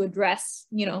needed to address,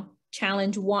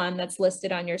 challenge 1 that's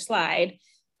listed on your slide,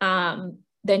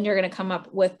 then you're going to come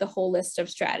up with the whole list of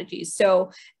strategies.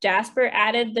 So Jasper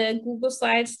added the Google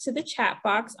Slides to the chat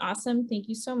box. Awesome. Thank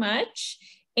you so much.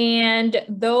 And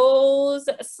those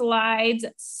slides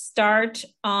start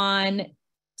on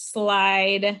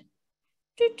slide,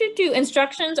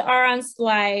 instructions are on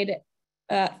slide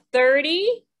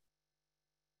 30.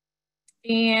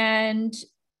 And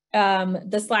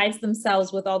the slides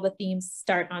themselves with all the themes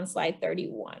start on slide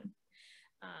 31.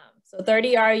 So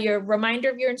 30 are your reminder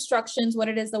of your instructions, what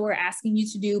it is that we're asking you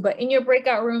to do. But in your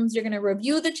breakout rooms, you're going to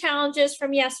review the challenges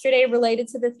from yesterday related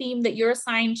to the theme that you're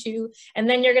assigned to. And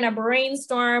then you're going to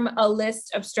brainstorm a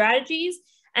list of strategies.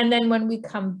 And then when we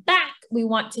come back, we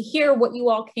want to hear what you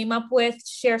all came up with,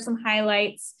 share some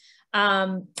highlights,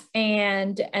 and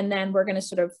then we're going to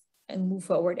sort of move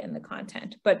forward in the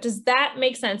content. But does that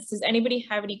make sense? Does anybody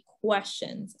have any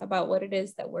questions about what it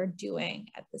is that we're doing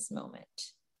at this moment?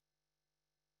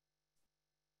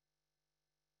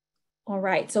 All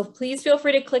right, so please feel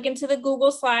free to click into the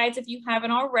Google Slides if you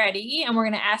haven't already, and we're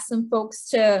going to ask some folks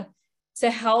to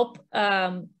help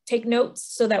take notes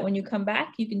so that when you come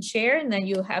back, you can share, and then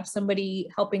you'll have somebody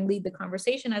helping lead the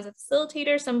conversation as a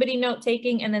facilitator, somebody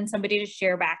note-taking, and then somebody to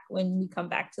share back when we come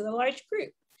back to the large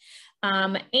group.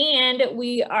 And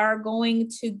we are going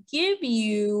to give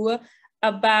you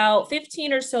about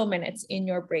 15 or so minutes in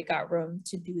your breakout room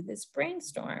to do this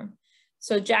brainstorm.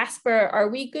 So Jasper, are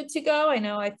we good to go? I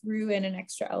know I threw in an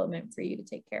extra element for you to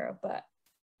take care of, but.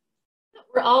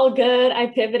 We're all good. I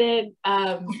pivoted.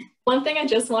 One thing I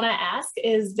just want to ask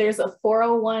is there's a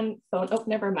 401 phone. Oh,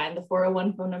 never mind. The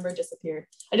 401 phone number disappeared.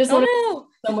 I just wanted to know if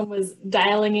someone was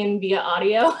dialing in via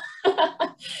audio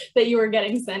that you were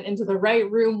getting sent into the right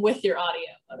room with your audio.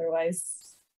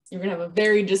 Otherwise, you're going to have a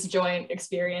very disjoint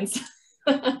experience.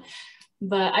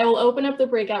 But I will open up the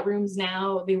breakout rooms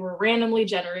now. They were randomly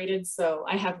generated, so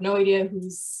I have no idea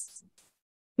who's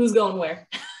going where.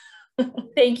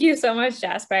 Thank you so much,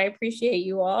 Jasper. I appreciate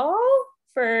you all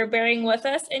for bearing with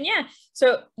us. And yeah,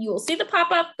 so you will see the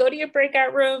pop-up, go to your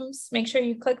breakout rooms, make sure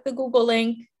you click the Google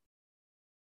link.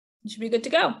 You should be good to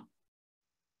go.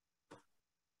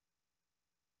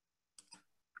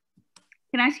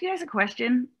 Can I ask you guys a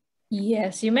question?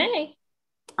 Yes, you may.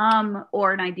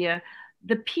 Or an idea.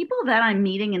 The people that I'm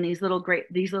meeting in these little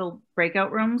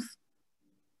breakout rooms,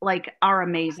 like, are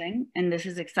amazing, and this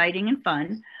is exciting and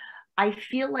fun. I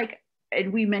feel like,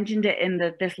 and we mentioned it in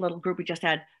this little group we just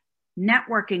had,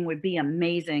 networking would be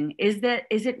amazing. Is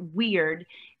it weird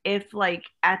if, like,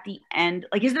 at the end,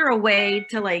 like, is there a way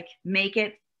to, like, make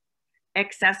it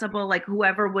accessible, like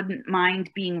whoever wouldn't mind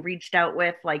being reached out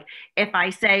with, like if I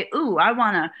say, ooh, I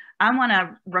wanna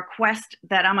request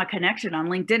that I'm a connection on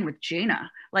LinkedIn with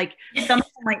Gina, like someone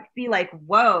might be like,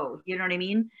 whoa, you know what I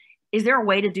mean? Is there a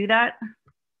way to do that?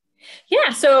 Yeah,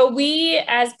 so we,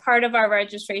 as part of our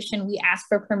registration, we ask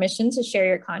for permission to share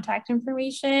your contact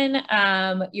information,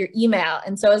 your email.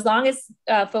 And so as long as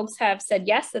folks have said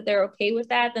yes, that they're okay with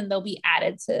that, then they'll be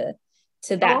added to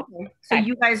that. Oh, okay. So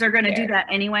you guys are going to do that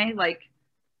anyway? Like,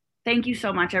 Thank you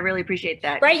so much. I really appreciate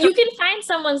that. Right. You can find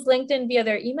someone's LinkedIn via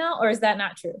their email, or is that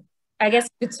not true? I guess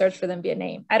you could search for them via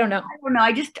name. I don't know. I don't know.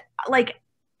 I just like,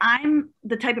 I'm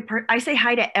the type of person, I say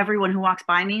hi to everyone who walks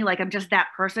by me. Like I'm just that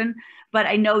person, but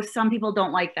I know some people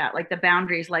don't like that. Like the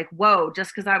boundaries, like, whoa,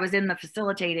 just because I was in the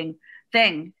facilitating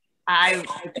thing,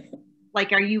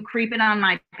 like, are you creeping on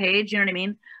my page? You know what I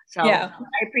mean? So yeah.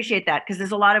 I appreciate that because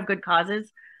there's a lot of good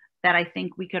causes that I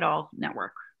think we could all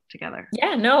network together.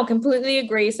 Yeah, no, completely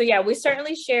agree. So yeah, we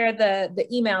certainly share the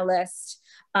email list,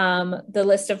 the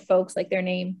list of folks, like their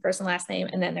name, first and last name,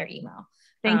 and then their email.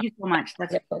 Thank you so much.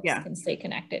 That's folks can stay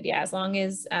connected. Yeah, as long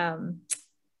as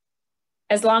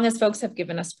folks have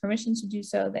given us permission to do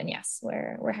so, then yes,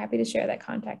 we're happy to share that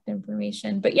contact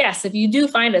information. But yes, if you do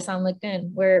find us on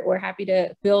LinkedIn, we're happy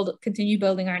to continue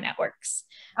building our networks.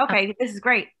 Okay, this is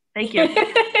great. Thank you.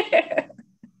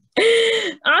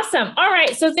 Awesome. All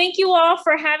right. So thank you all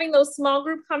for having those small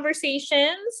group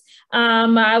conversations.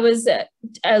 I was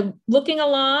looking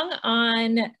along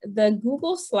on the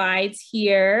Google Slides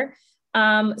here.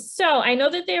 So I know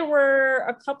that there were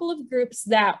a couple of groups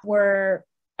that were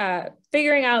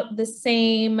figuring out the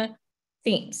same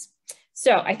themes.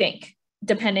 So I think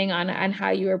depending on how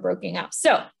you are broken up.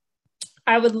 So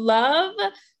I would love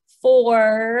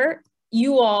for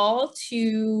you all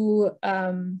to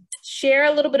share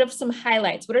a little bit of some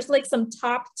highlights. What are like some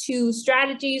top 2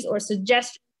 strategies or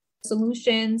suggestions,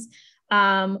 solutions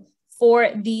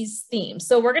for these themes?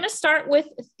 So we're going to start with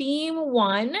theme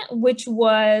 1, which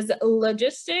was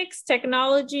logistics,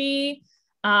 technology,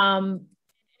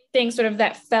 anything sort of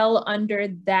that fell under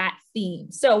that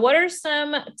theme. So what are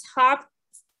some top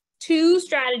 2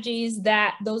 strategies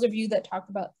that those of you that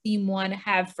talked about theme 1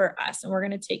 have for us? And we're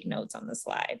going to take notes on the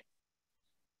slide.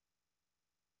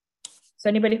 So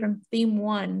anybody from theme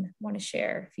 1 want to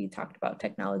share if you talked about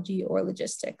technology or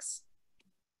logistics?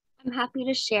 I'm happy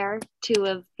to share 2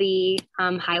 of the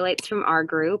highlights from our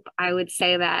group. I would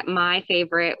say that my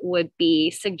favorite would be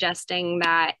suggesting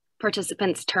that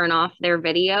participants turn off their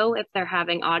video if they're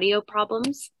having audio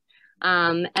problems.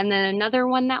 And then another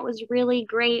one that was really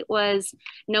great was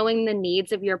knowing the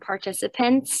needs of your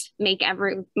participants, make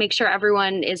sure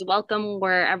everyone is welcome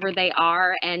wherever they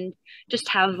are, and just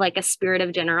have like a spirit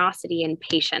of generosity and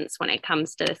patience when it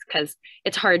comes to this, because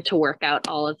it's hard to work out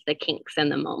all of the kinks in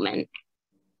the moment.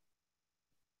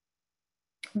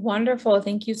 Wonderful.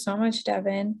 Thank you so much,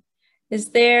 Devin.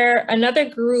 Is there another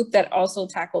group that also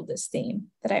tackled this theme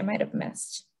that I might have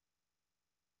missed?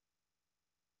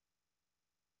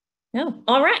 No.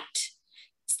 All right.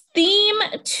 Theme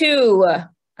 2.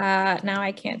 Now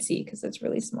I can't see because it's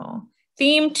really small.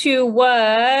 Theme 2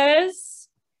 was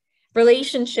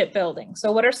relationship building.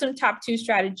 So what are some top 2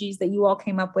 strategies that you all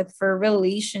came up with for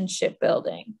relationship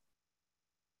building?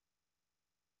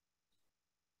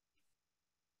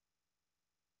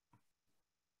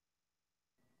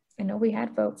 I know we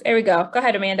had folks. There we go. Go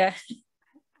ahead, Amanda.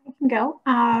 I can go.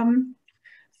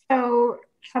 So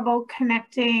trouble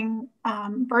connecting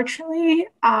virtually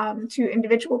to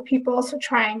individual people. So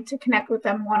trying to connect with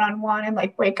them one-on-one in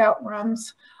like breakout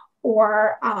rooms,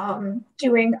 or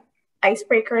doing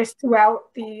icebreakers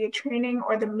throughout the training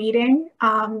or the meeting,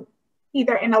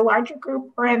 either in a larger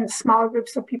group or in smaller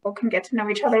groups so people can get to know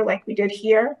each other like we did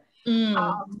here.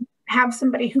 Have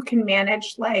somebody who can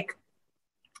manage like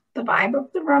the vibe of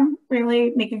the room,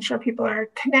 really making sure people are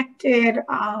connected,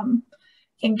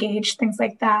 engaged, things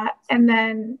like that. And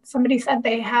then somebody said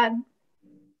they had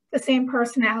the same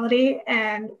personality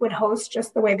and would host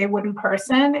just the way they would in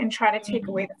person and try to take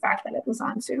away the fact that it was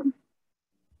on Zoom.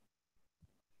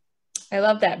 I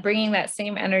love that, bringing that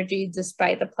same energy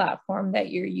despite the platform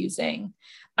that you're using.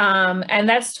 And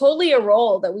that's totally a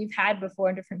role that we've had before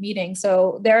in different meetings.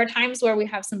 So there are times where we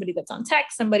have somebody that's on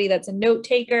text, somebody that's a note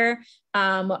taker.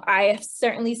 I have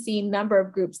certainly seen a number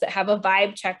of groups that have a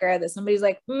vibe checker that somebody's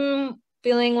like,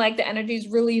 feeling like the energy is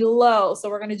really low. So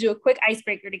we're going to do a quick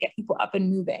icebreaker to get people up and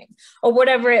moving, or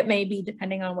whatever it may be,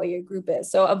 depending on what your group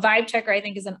is. So a vibe checker, I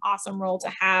think, is an awesome role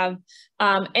to have,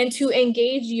 and to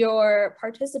engage your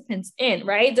participants in,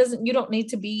 right? You don't need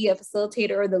to be a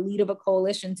facilitator or the lead of a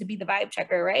coalition to be the vibe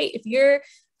checker, right? If you're,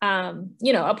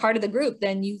 a part of the group,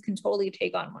 then you can totally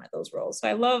take on one of those roles. So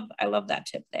I love that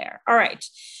tip there. All right.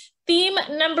 Theme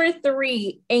number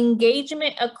 3,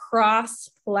 engagement across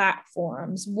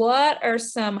platforms. What are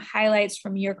some highlights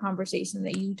from your conversation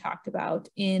that you talked about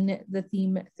in the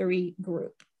theme 3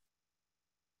 group?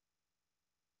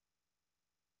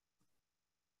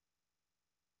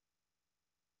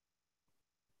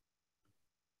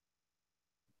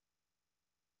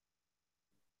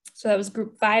 So that was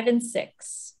group 5 and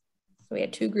 6. So we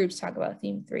had 2 groups talk about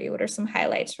theme 3. What are some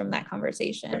highlights from that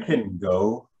conversation? I can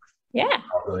go. Yeah.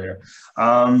 Earlier.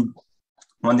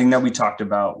 One thing that we talked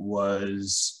about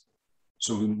was,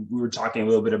 so we were talking a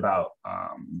little bit about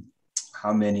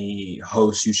how many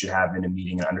hosts you should have in a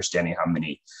meeting and understanding how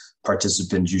many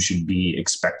participants you should be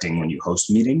expecting when you host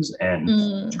meetings,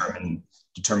 and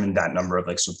determine that number of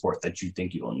like support that you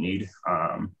think you will need.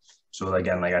 So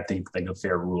again, like I think like a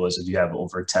fair rule is if you have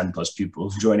over 10 plus people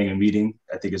joining a meeting,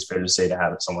 I think it's fair to say to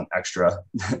have someone extra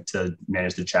to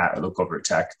manage the chat or look over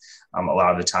tech. A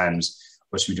lot of the times,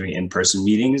 once we're doing in-person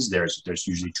meetings, there's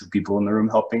usually 2 people in the room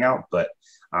helping out. But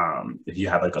if you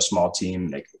have like a small team,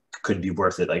 like could be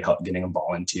worth it, like getting a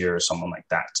volunteer or someone like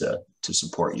that to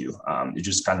support you. It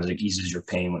just kind of like eases your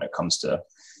pain when it comes to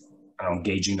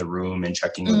gauging the room and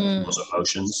checking people's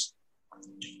emotions.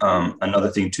 Another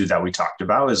thing too that we talked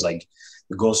about is like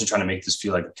the goal is to try to make this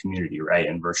feel like a community, right?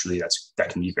 And virtually that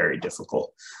can be very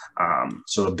difficult.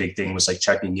 So a big thing was like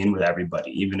checking in with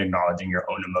everybody, even acknowledging your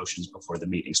own emotions before the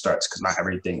meeting starts, because not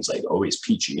everything is like always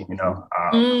peachy, you know.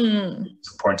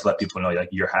 It's important to let people know like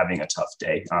you're having a tough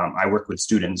day. I work with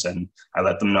students and I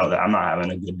let them know that I'm not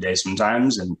having a good day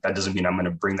sometimes, and that doesn't mean I'm going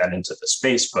to bring that into the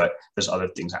space, but there's other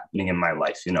things happening in my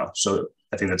life, you know. So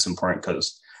I think that's important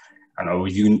because I know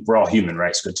we're all human,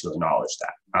 right? It's good to acknowledge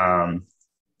that.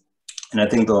 And I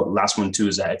think the last one too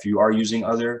is that if you are using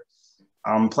other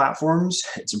platforms,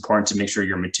 it's important to make sure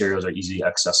your materials are easily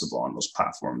accessible on those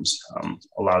platforms.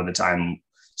 A lot of the time,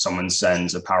 someone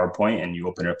sends a PowerPoint and you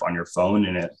open it up on your phone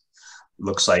and it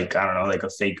looks like, I don't know, like a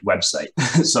fake website.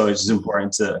 So it's just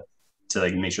important to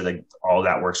like make sure that all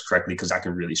that works correctly, because that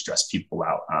can really stress people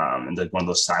out. And like one of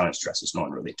those silent stresses no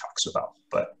one really talks about.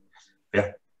 But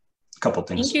yeah, a couple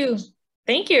things.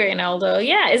 Thank you, Reynaldo.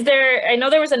 Yeah, I know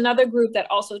there was another group that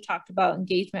also talked about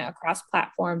engagement across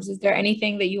platforms. Is there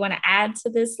anything that you want to add to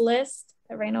this list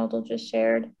that Reynaldo just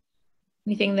shared?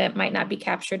 Anything that might not be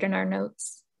captured in our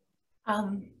notes?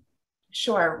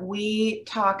 Sure. We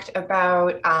talked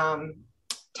about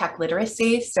tech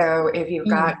literacy. So if you've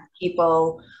got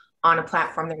people on a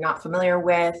platform they're not familiar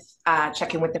with,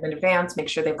 check in with them in advance, make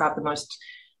sure they've got the most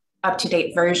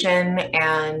up-to-date version,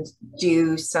 and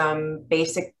do some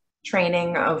basic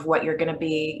training of what you're going to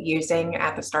be using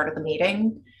at the start of the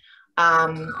meeting.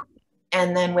 And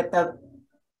then with the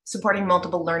supporting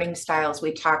multiple learning styles,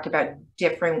 we talked about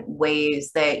different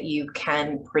ways that you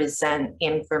can present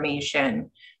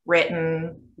information: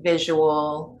 written,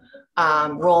 visual,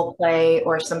 role play,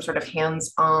 or some sort of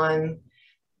hands-on,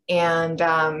 and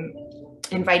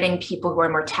inviting people who are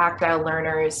more tactile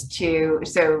learners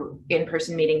so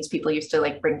in-person meetings, people used to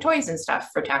like bring toys and stuff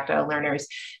for tactile learners.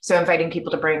 So inviting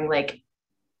people to bring like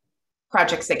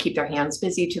projects that keep their hands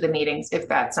busy to the meetings, if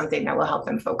that's something that will help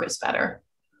them focus better.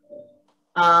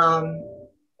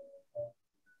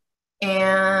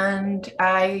 And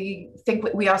I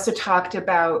think we also talked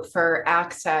about, for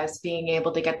access, being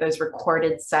able to get those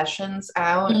recorded sessions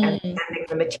out and sending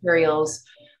the materials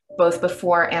both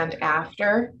before and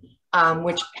after,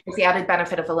 which has the added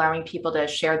benefit of allowing people to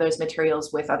share those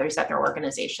materials with others at their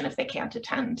organization if they can't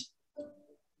attend.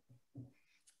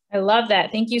 I love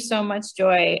that. Thank you so much,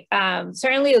 Joy.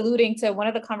 Certainly alluding to one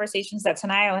of the conversations that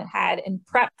Tanaya had in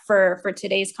prep for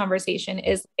today's conversation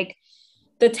is like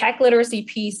the tech literacy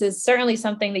piece is certainly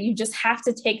something that you just have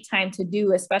to take time to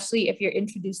do, especially if you're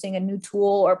introducing a new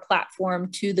tool or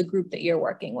platform to the group that you're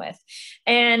working with.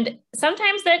 And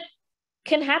sometimes that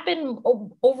can happen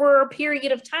over a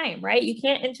period of time, right? You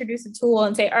can't introduce a tool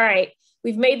and say, all right,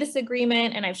 we've made this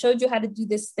agreement and I've showed you how to do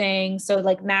this thing. So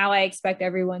like now I expect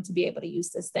everyone to be able to use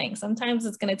this thing. Sometimes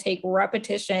it's going to take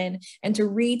repetition and to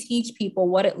reteach people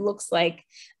what it looks like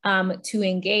to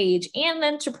engage, and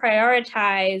then to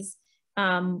prioritize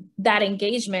that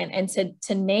engagement and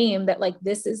to name that like,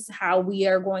 this is how we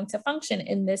are going to function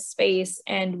in this space.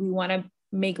 And we want to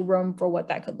make room for what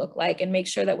that could look like, and make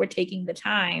sure that we're taking the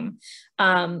time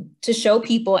to show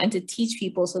people and to teach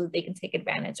people so that they can take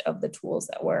advantage of the tools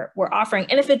that we're offering.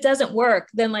 And if it doesn't work,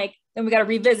 then we got to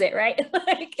revisit, right?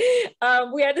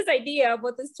 We had this idea of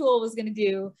what this tool was going to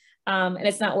do, and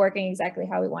it's not working exactly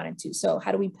how we wanted to. So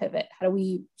how do we pivot? How do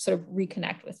we sort of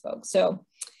reconnect with folks? So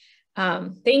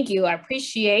thank you. I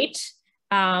appreciate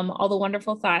all the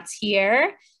wonderful thoughts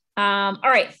here. All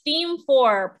right, theme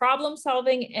 4, problem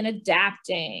solving and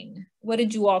adapting. What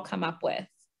did you all come up with?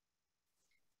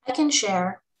 I can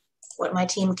share what my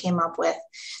team came up with.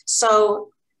 So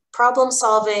problem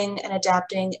solving and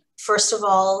adapting, first of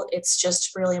all, it's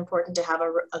just really important to have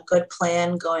a good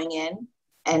plan going in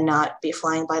and not be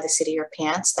flying by the seat of your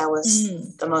pants. That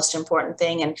was the most important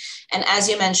thing. And as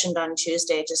you mentioned on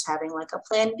Tuesday, just having like a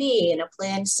plan B and a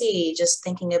plan C, just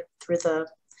thinking through the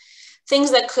things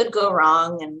that could go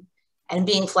wrong, and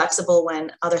being flexible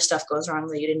when other stuff goes wrong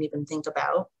that you didn't even think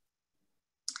about.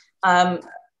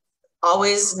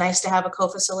 Always nice to have a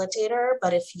co-facilitator,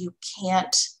 but if you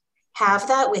can't have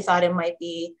that, we thought it might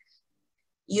be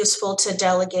useful to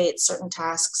delegate certain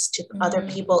tasks to other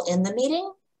people in the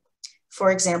meeting. For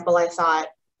example, I thought,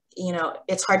 you know,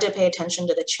 it's hard to pay attention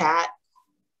to the chat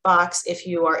box if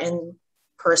you are in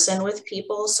person with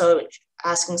people. So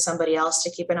asking somebody else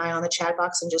to keep an eye on the chat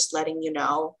box and just letting you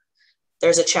know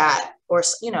there's a chat, or,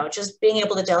 you know, just being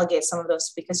able to delegate some of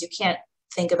those because you can't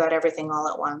think about everything all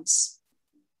at once.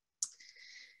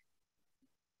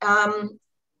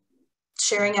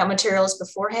 Sharing out materials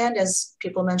beforehand, as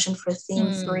people mentioned for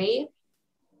theme 3.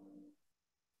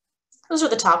 Those are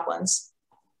the top ones.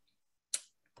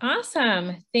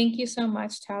 Awesome. Thank you so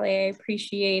much, Talia. I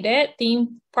appreciate it.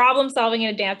 Theme, problem solving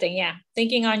and adapting. Yeah.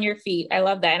 Thinking on your feet. I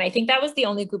love that. And I think that was the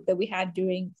only group that we had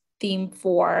doing theme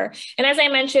 4. And as I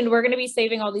mentioned, we're going to be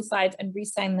saving all these slides and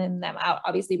re-sending them out,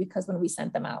 obviously, because when we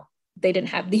sent them out, they didn't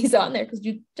have these on there because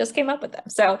you just came up with them.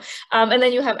 So, and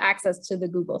then you have access to the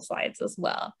Google Slides as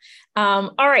well.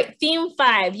 All right, theme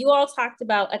 5, you all talked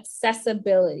about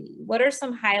accessibility. What are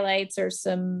some highlights or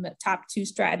some top 2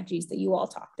 strategies that you all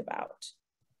talked about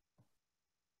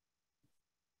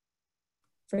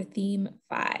for theme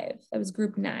 5? That was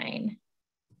group 9.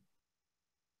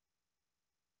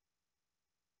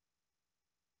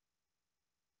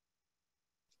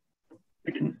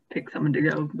 I can pick someone to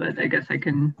go, but I guess I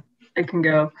can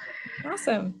go.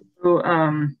 Awesome. So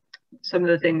some of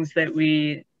the things that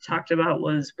we talked about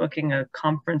was booking a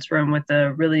conference room with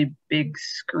a really big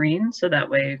screen, so that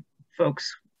way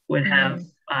folks would have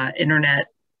internet,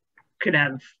 could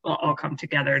have all come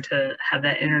together to have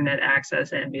that internet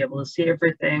access and be able to see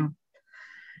everything.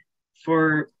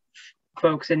 For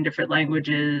folks in different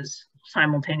languages,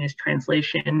 simultaneous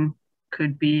translation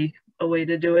could be a way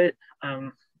to do it.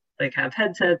 Like have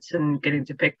headsets and getting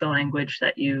to pick the language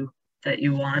that you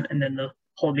want, and then the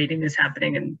whole meeting is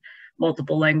happening in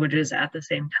multiple languages at the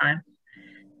same time.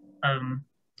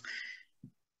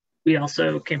 We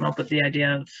also came up with the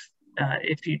idea of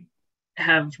if you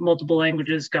have multiple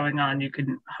languages going on, you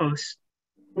can host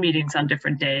meetings on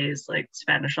different days, like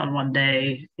Spanish on one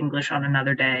day, English on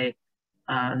another day,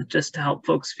 just to help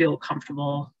folks feel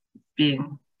comfortable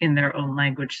being in their own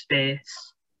language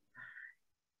space.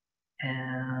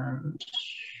 And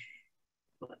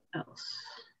what else?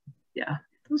 Yeah,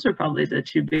 those are probably the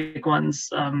 2 big ones.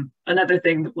 Another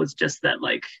thing was just that,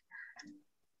 like,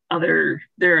 there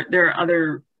are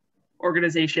other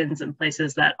organizations and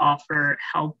places that offer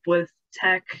help with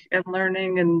tech and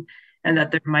learning, and that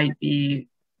there might be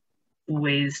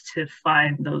ways to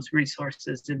find those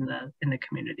resources in the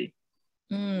community.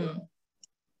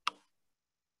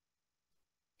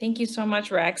 Thank you so much,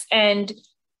 Rex. And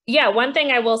yeah, one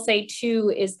thing I will say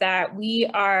too is that we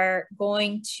are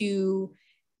going to,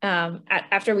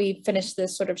 after we finish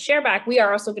this sort of share back, we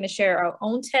are also going to share our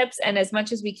own tips, and as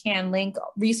much as we can link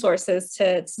resources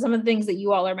to some of the things that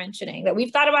you all are mentioning that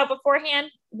we've thought about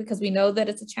beforehand, because we know that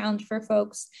it's a challenge for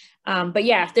folks. But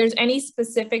yeah, if there's any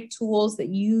specific tools that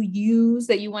you use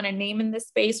that you want to name in this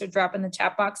space or drop in the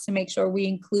chat box to make sure we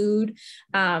include,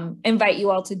 invite you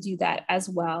all to do that as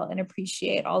well, and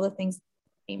appreciate all the things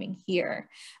naming here.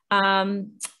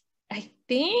 I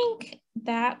think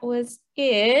that was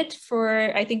it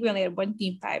for, I think we only had one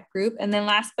theme 5 group. And then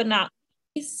last but not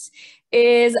least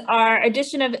is our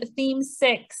edition of theme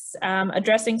 6,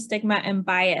 addressing stigma and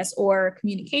bias, or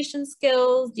communication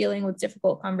skills, dealing with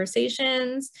difficult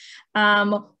conversations.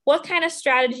 What kind of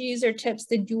strategies or tips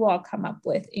did you all come up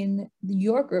with in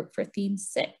your group for theme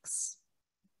 6?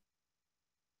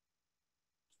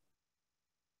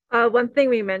 One thing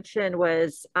we mentioned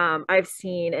was I've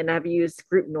seen and I've used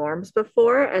group norms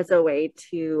before as a way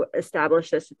to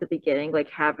establish this at the beginning, like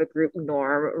have a group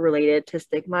norm related to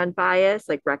stigma and bias,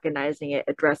 like recognizing it,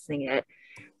 addressing it.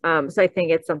 So I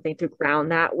think it's something to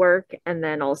ground that work. And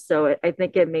then also I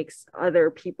think it makes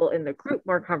other people in the group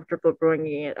more comfortable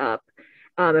bringing it up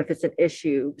if it's an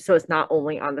issue. So it's not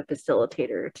only on the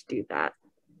facilitator to do that.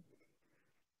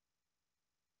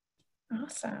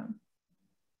 Awesome.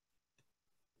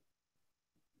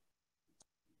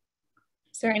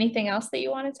 Is there anything else that you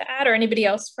wanted to add, or anybody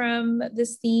else from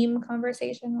this theme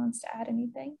conversation wants to add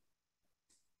anything?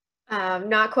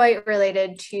 Not quite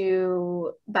related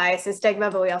to bias and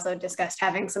stigma, but we also discussed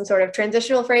having some sort of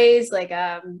transitional phrase like,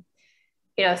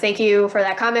 you know, thank you for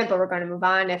that comment, but we're going to move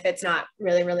on if it's not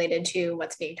really related to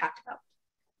what's being talked about.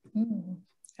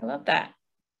 I love that.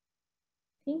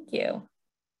 Thank you.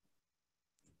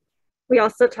 We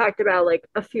also talked about like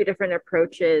a few different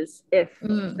approaches if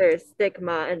there's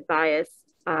stigma and bias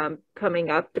coming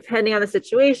up, depending on the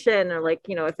situation, or like,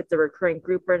 you know, if it's a recurring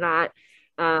group or not.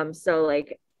 So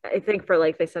like, I think for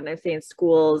like, they sometimes say in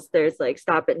schools, there's like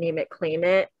stop it, name it, claim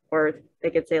it, or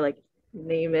they could say like,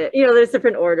 name it, you know, there's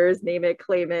different orders, name it,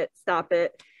 claim it, stop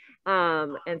it.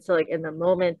 And so like in the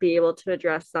moment, be able to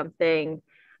address something.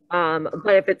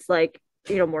 But if it's like,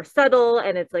 you know, more subtle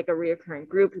and it's like a reoccurring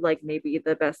group, like maybe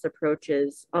the best approach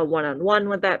is a one-on-one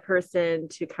with that person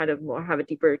to kind of more have a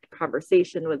deeper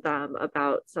conversation with them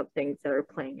about some things that are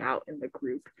playing out in the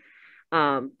group.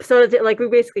 So like we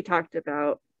basically talked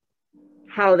about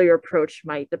how their approach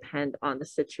might depend on the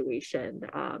situation,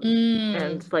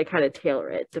 and like how to tailor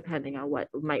it depending on what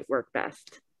might work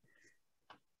best.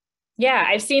 Yeah,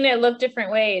 I've seen it look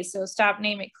different ways. So stop,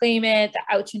 name it, claim it, the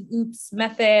ouch and oops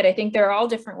method. I think there are all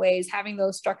different ways, having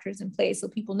those structures in place so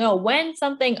people know when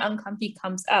something uncomfy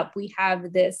comes up, we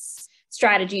have this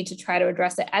strategy to try to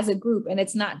address it as a group. And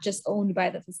it's not just owned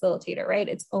by the facilitator, right?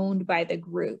 It's owned by the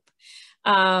group.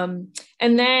 And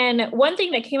then one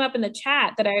thing that came up in the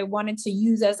chat that I wanted to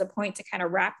use as a point to kind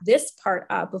of wrap this part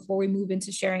up before we move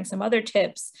into sharing some other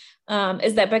tips,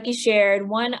 is that Becky shared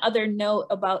one other note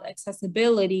about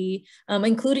accessibility,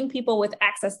 including people with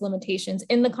access limitations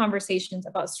in the conversations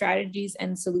about strategies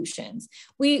and solutions.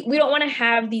 We don't want to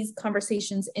have these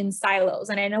conversations in silos.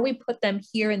 And I know we put them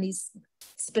here in these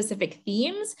specific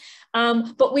themes,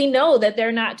 but we know that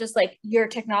they're not just like your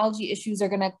technology issues are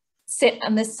going to sit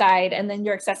on this side and then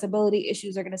your accessibility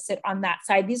issues are going to sit on that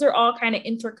side. These are all kind of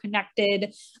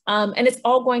interconnected, and it's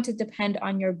all going to depend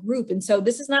on your group. And so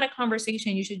this is not a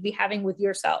conversation you should be having with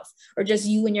yourself or just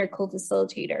you and your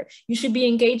co-facilitator. You should be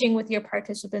engaging with your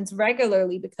participants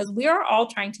regularly, because we are all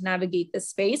trying to navigate this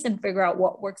space and figure out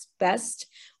what works best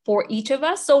for each of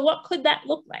us. So what could that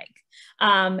look like?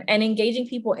 And engaging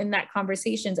people in that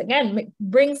conversations, again,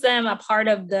 brings them a part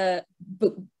of the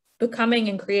becoming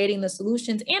and creating the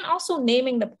solutions, and also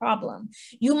naming the problem.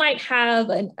 You might have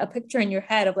a picture in your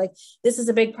head of like, this is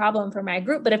a big problem for my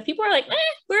group, but if people are like,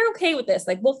 we're okay with this,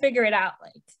 like we'll figure it out.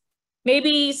 Like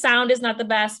maybe sound is not the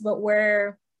best, but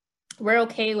we're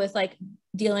okay with like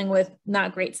dealing with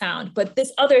not great sound, but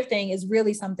this other thing is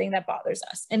really something that bothers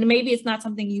us. And maybe it's not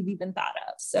something you've even thought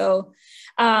of. So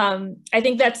I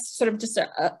think that's sort of just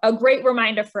a great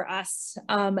reminder for us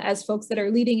as folks that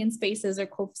are leading in spaces or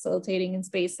co-facilitating in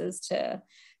spaces to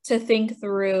think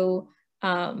through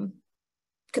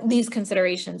these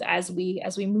considerations as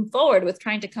we move forward with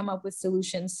trying to come up with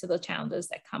solutions to the challenges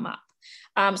that come up.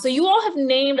 So you all have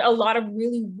named a lot of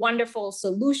really wonderful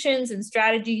solutions and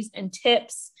strategies and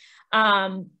tips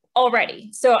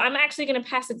already. So I'm actually going to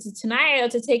pass it to Tanaya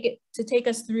to take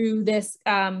us through this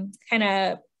kind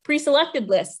of pre-selected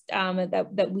list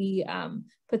that we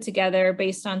put together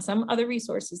based on some other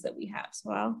resources that we have.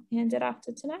 So I'll hand it off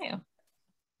to Tanaya.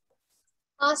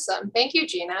 Awesome. Thank you,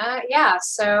 Gina. Yeah,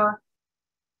 so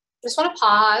just want to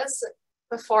pause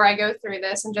before I go through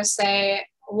this and just say,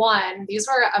 one, these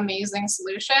were amazing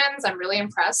solutions. I'm really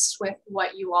impressed with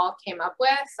what you all came up with.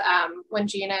 When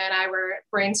Gina and I were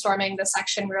brainstorming this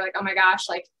section, we were like, oh my gosh,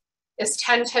 like, is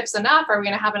 10 tips enough? Are we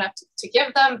going to have enough to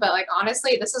give them? But like,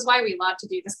 honestly, this is why we love to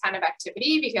do this kind of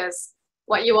activity, because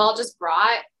what you all just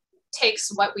brought takes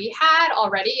what we had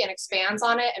already and expands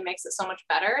on it and makes it so much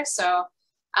better. So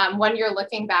when you're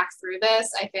looking back through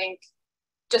this, I think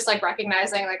just like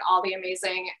recognizing like all the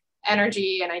amazing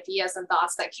energy and ideas and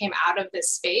thoughts that came out of this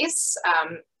space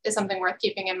is something worth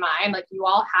keeping in mind. Like, you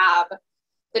all have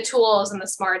the tools and the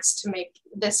smarts to make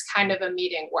this kind of a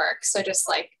meeting work. So just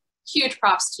like huge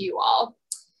props to you all.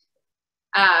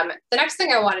 The next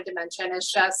thing I wanted to mention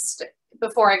is just,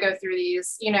 before I go through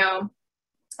these, you know,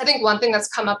 I think one thing that's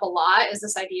come up a lot is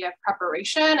this idea of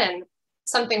preparation, and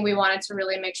something we wanted to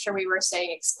really make sure we were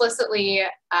saying explicitly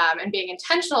and being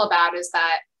intentional about is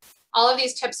that all of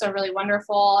these tips are really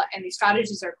wonderful and these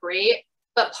strategies are great,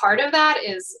 but part of that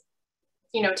is,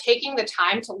 you know, taking the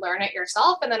time to learn it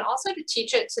yourself and then also to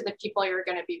teach it to the people you're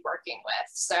going to be working with.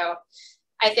 So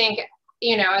I think,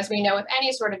 you know, as we know with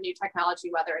any sort of new technology,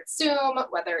 whether it's Zoom,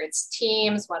 whether it's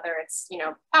Teams, whether it's, you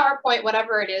know, PowerPoint,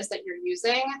 whatever it is that you're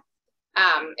using,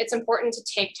 it's important to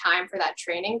take time for that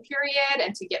training period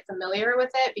and to get familiar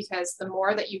with it, because the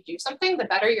more that you do something, the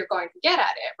better you're going to get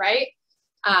at it, right?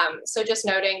 So just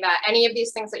noting that any of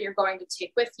these things that you're going to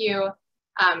take with you,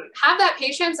 have that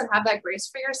patience and have that grace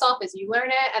for yourself as you learn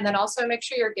it, and then also make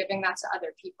sure you're giving that to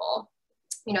other people.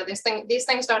 You know, these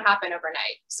things don't happen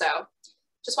overnight. So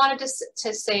just wanted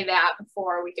to say that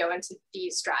before we go into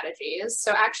these strategies.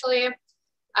 So actually,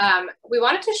 we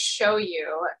wanted to show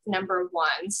you number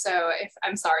one. So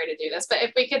I'm sorry to do this, but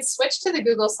if we could switch to the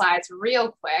Google Slides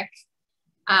real quick.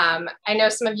 I know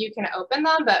some of you can open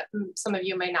them, but some of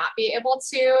you may not be able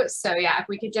to. So yeah, if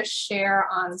we could just share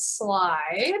on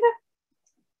slide.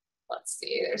 Let's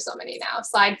see, there's so many now.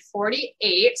 Slide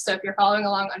 48. So if you're following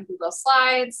along on Google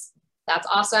Slides, that's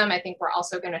awesome. I think we're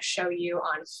also going to show you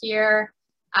on here.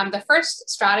 The first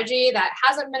strategy that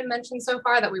hasn't been mentioned so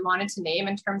far that we wanted to name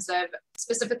in terms of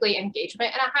specifically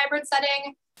engagement in a hybrid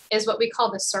setting is what we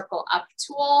call the circle up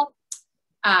tool.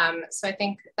 So I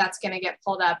think that's going to get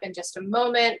pulled up in just a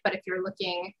moment. But if you're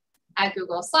looking at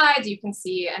Google Slides, you can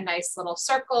see a nice little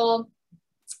circle.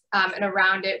 And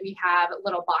around it, we have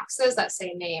little boxes that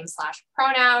say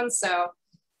name/pronouns. So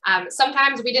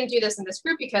sometimes we didn't do this in this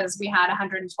group because we had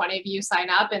 120 of you sign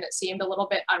up and it seemed a little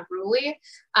bit unruly.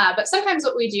 But sometimes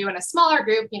what we do in a smaller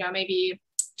group, you know, maybe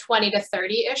 20 to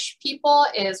 30-ish people,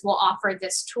 is we'll offer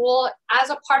this tool as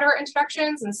a part of our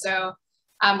introductions. And so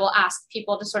we'll ask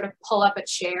people to sort of pull up a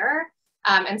chair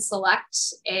and select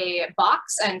a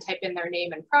box and type in their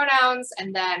name and pronouns.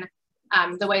 And then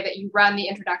the way that you run the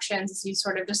introductions is you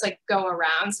sort of just like go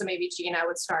around. So maybe Gina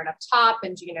would start up top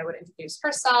and Gina would introduce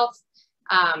herself.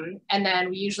 And then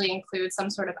we usually include some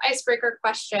sort of icebreaker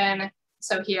question.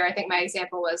 So here, I think my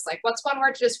example was like, what's one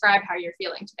word to describe how you're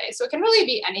feeling today? So it can really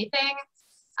be anything.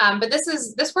 But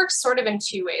this works sort of in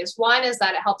two ways. One is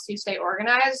that it helps you stay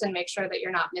organized and make sure that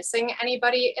you're not missing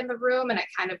anybody in the room, and it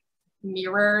kind of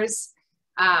mirrors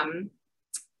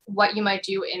what you might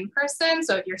do in person.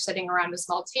 So if you're sitting around a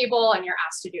small table and you're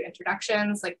asked to do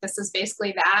introductions, like this is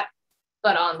basically that,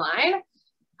 but online.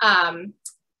 And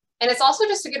it's also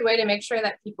just a good way to make sure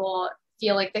that people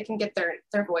feel like they can get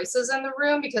their voices in the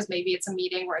room, because maybe it's a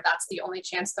meeting where that's the only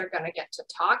chance they're going to get to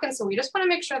talk. And so we just want to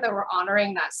make sure that we're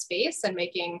honoring that space and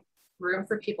making room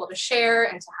for people to share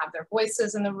and to have their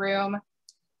voices in the room.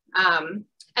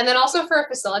 And then also for a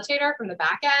facilitator from the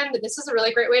back end, this is a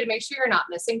really great way to make sure you're not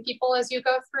missing people as you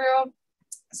go through.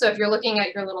 So if you're looking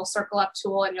at your little circle up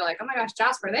tool and you're like, oh my gosh,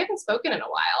 Jasper, they haven't spoken in a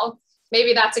while,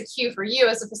 maybe that's a cue for you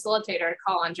as a facilitator to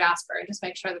call on Jasper and just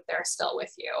make sure that they're still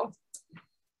with you.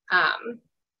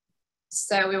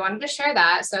 So we wanted to share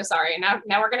that. So sorry, now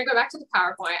we're gonna go back to the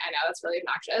PowerPoint. I know that's really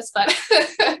obnoxious, but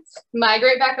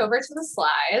migrate back over to the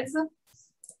slides.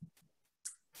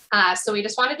 So we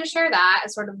just wanted to share that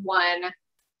as sort of one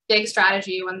big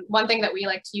strategy, one thing that we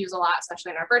like to use a lot,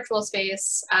 especially in our virtual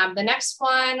space. The next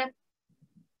one, I'll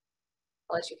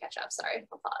let you catch up, sorry,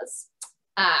 I'll pause.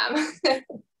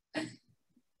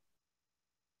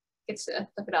 Get to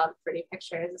look at all the pretty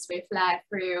pictures as we fly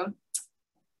through.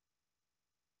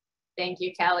 Thank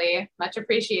you, Kelly, much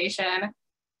appreciation.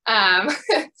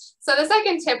 So the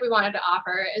second tip we wanted to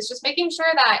offer is just making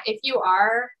sure that if you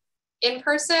are in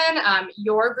person,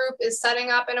 your group is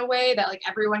setting up in a way that like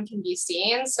everyone can be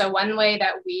seen. So one way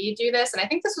that we do this, and I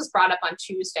think this was brought up on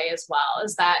Tuesday as well,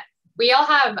 is that we all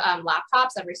have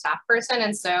laptops, every staff person.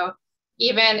 And so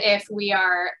even if we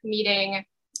are meeting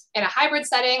in a hybrid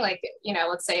setting, like, you know,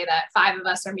 let's say that 5 of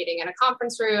us are meeting in a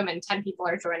conference room and 10 people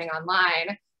are joining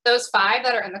online, those 5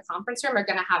 that are in the conference room are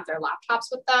going to have their laptops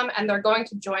with them, and they're going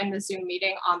to join the Zoom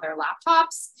meeting on their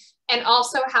laptops and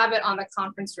also have it on the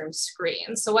conference room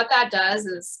screen. So what that does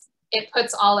is it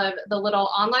puts all of the little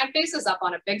online faces up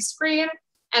on a big screen.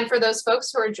 And for those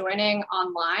folks who are joining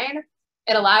online,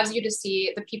 it allows you to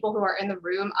see the people who are in the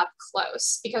room up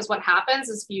close. Because what happens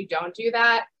is if you don't do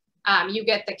that, you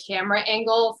get the camera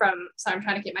angle from, sorry, I'm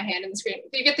trying to keep my hand in the screen.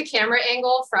 You get the camera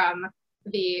angle from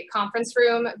the conference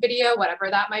room video, whatever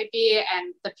that might be,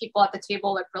 and the people at the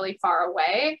table look really far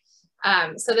away.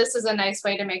 So this is a nice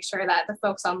way to make sure that the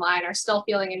folks online are still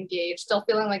feeling engaged, still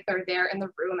feeling like they're there in the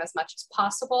room as much as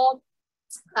possible.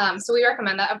 So we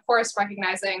recommend that, of course,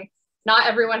 recognizing not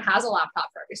everyone has a laptop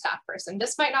for every staff person.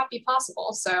 This might not be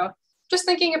possible. So just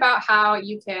thinking about how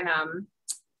you can,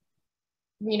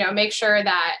 you know, make sure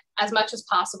that as much as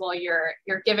possible, you're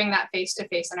giving that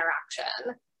face-to-face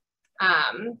interaction.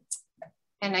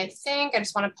 And I think I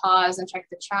just want to pause and check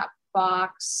the chat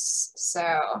box.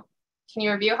 So can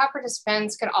you review how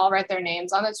participants could all write their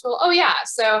names on the tool? Oh yeah,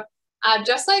 so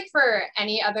just like for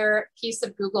any other piece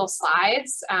of Google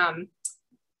Slides,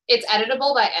 it's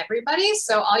editable by everybody.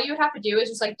 So all you would have to do is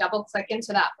just like double click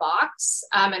into that box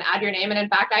and add your name. And in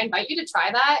fact, I invite you to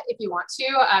try that if you want to.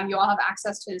 You all have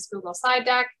access to this Google slide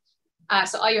deck.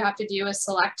 So all you have to do is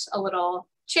select a little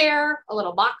chair, a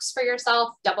little box for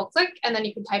yourself, double click, and then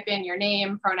you can type in your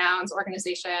name, pronouns,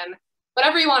 organization,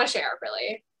 whatever you want to share,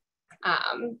 really.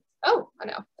 Oh,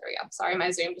 no, there we go. Sorry,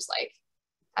 my Zoom just like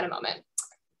had a moment.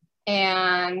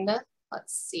 And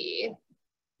let's see.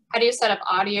 How do you set up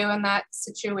audio in that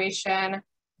situation?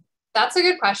 That's a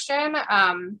good question.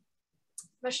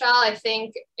 Michelle, I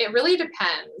think it really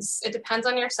depends. It depends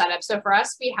on your setup. So for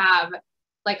us, we have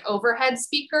like overhead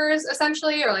speakers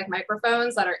essentially, or like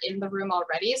microphones that are in the room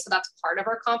already. So that's part of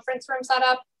our conference room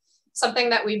setup. Something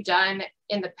that we've done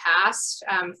in the past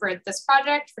for this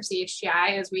project for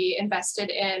CHTI is we invested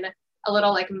in a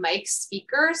little like mic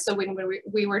speaker. So when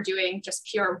we were doing just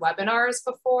pure webinars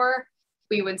before,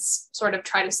 we would sort of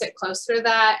try to sit closer to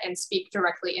that and speak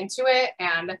directly into it.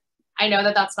 And I know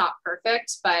that that's not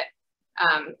perfect, but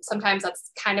sometimes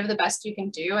that's kind of the best you can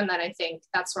do. And then I think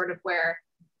that's sort of where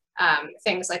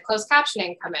things like closed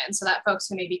captioning come in, so that folks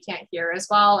who maybe can't hear as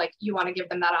well, like you want to give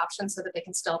them that option so that they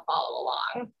can still follow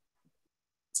along.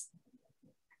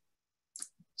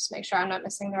 Just make sure I'm not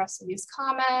missing the rest of these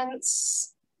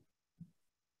comments.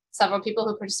 Several people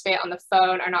who participate on the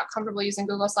phone are not comfortable using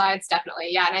Google Slides. Definitely,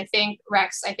 yeah. And I think,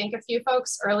 Rex, I think a few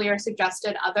folks earlier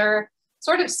suggested other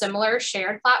sort of similar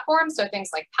shared platforms. So things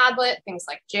like Padlet, things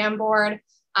like Jamboard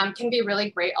can be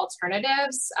really great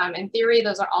alternatives. In theory,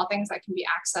 those are all things that can be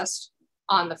accessed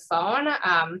on the phone.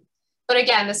 But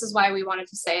again, this is why we wanted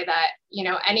to say that, you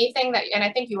know, anything that, and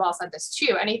I think you all said this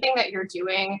too, anything that you're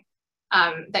doing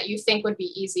that you think would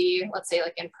be easy, let's say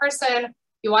like in person,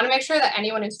 you want to make sure that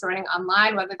anyone who's joining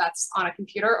online, whether that's on a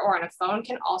computer or on a phone,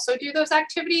 can also do those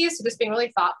activities. So just being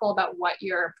really thoughtful about what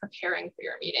you're preparing for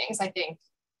your meetings, I think,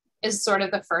 is sort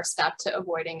of the first step to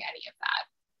avoiding any of that.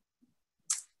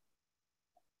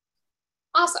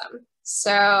 Awesome.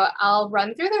 So I'll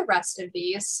run through the rest of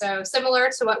these. So similar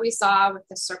to what we saw with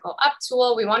the Circle Up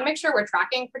tool, we want to make sure we're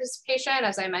tracking participation.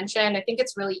 As I mentioned, I think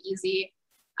it's really easy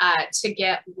to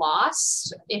get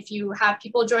lost if you have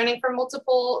people joining from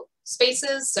multiple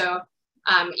spaces. So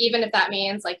even if that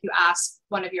means like you ask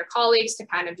one of your colleagues to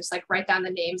kind of just like write down the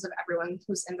names of everyone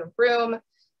who's in the room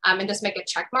and just make a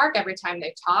check mark every time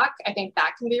they talk, I think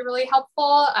that can be really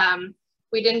helpful.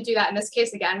 We didn't do that in this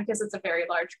case, again, because it's a very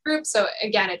large group. So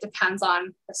again, it depends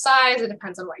on the size, it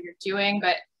depends on what you're doing,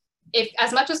 but if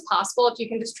as much as possible, if you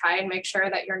can just try and make sure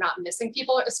that you're not missing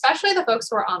people, especially the folks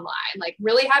who are online, like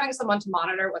really having someone to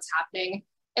monitor what's happening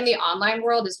in the online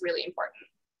world is really important.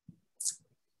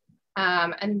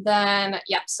 And then,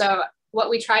 yep, so what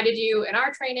we try to do in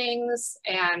our trainings,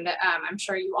 and I'm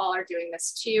sure you all are doing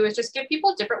this too, is just give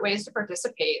people different ways to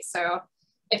participate. So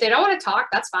if they don't want to talk,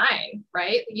 that's fine,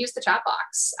 right? Use the chat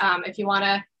box. If you want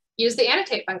to use the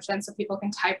annotate function so people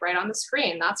can type right on the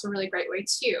screen, that's a really great way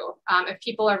too. If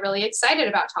people are really excited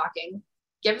about talking,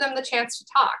 give them the chance to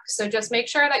talk. So just make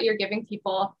sure that you're giving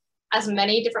people as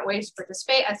many different ways to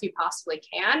participate as you possibly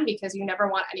can, because you never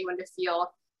want anyone to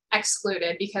feel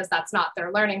excluded because that's not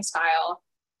their learning style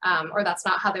or that's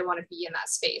not how they want to be in that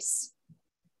space.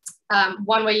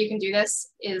 One way you can do this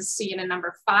is seen in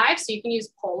number 5. So you can use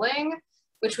polling,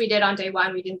 which we did on day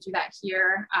 1. We didn't do that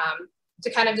here, to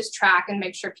kind of just track and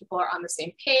make sure people are on the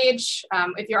same page.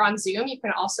 If you're on Zoom, you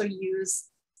can also use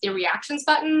the reactions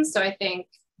button. So I think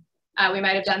we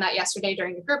might have done that yesterday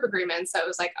during the group agreement. So it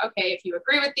was like, okay, if you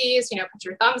agree with these, you know, put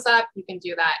your thumbs up. You can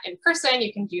do that in person.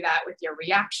 You can do that with your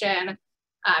reaction.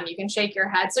 You can shake your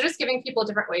head. So just giving people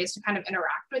different ways to kind of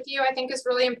interact with you, I think, is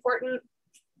really important.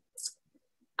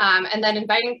 And then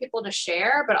inviting people to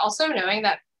share, but also knowing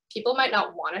that people might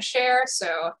not want to share.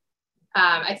 So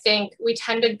I think we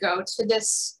tend to go to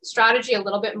this strategy a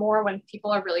little bit more when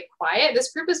people are really quiet.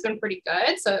 This group has been pretty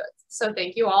good. So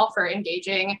thank you all for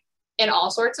engaging in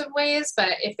all sorts of ways.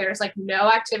 But if there's like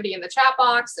no activity in the chat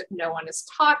box, if no one is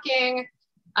talking,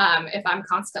 if I'm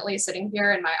constantly sitting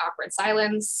here in my awkward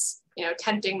silence, you know,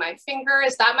 tenting my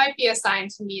fingers, that might be a sign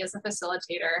to me as a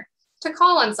facilitator to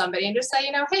call on somebody and just say,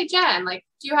 you know, hey, Jen, like,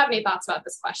 do you have any thoughts about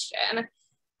this question?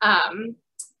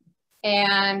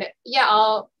 And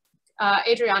yeah,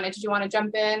 Adriana, did you want to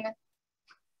jump in?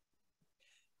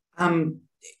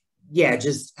 Yeah,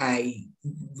 just I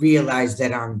realized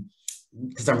that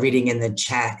because I'm reading in the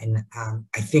chat, and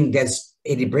I think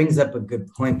it brings up a good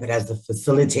point, but as a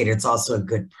facilitator, it's also a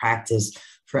good practice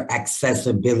for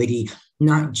accessibility,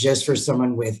 not just for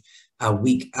someone with a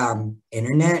weak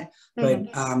internet, but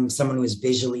someone who is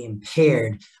visually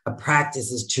impaired. A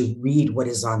practice is to read what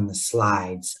is on the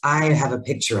slides. I have a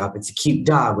picture up. It's a cute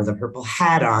dog with a purple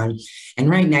hat on, and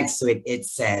right next to it, it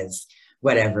says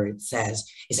whatever it says.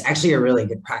 It's actually a really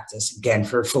good practice, again,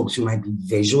 for folks who might be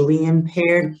visually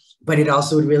impaired, but it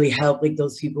also would really help like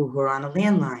those people who are on a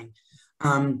landline.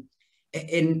 And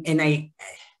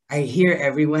I hear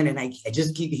everyone, and I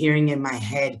just keep hearing in my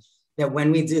head that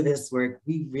when we do this work,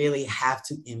 we really have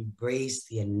to embrace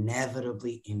the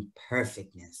inevitably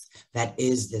imperfectness that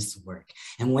is this work.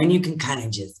 And when you can kind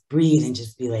of just breathe and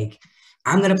just be like,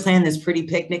 I'm going to plan this pretty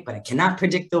picnic, but I cannot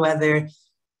predict the weather,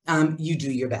 you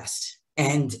do your best.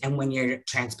 And when you're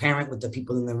transparent with the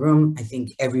people in the room, I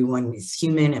think everyone is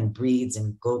human and breathes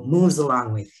and moves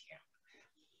along with you.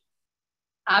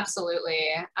 Absolutely.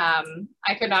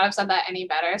 I could not have said that any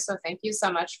better. So thank you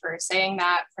so much for saying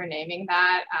that, for naming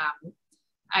that.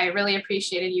 I really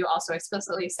appreciated you also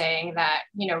explicitly saying that,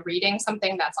 you know, reading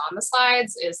something that's on the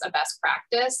slides is a best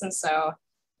practice. And so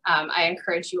I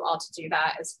encourage you all to do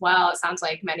that as well. It sounds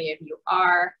like many of you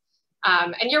are.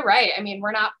 And you're right. I mean,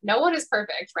 no one is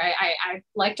perfect, right? I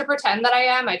like to pretend that I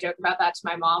am. I joke about that to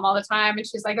my mom all the time. And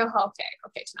she's like, oh,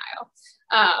 okay,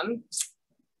 Tanayo.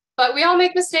 But we all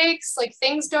make mistakes, like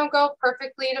things don't go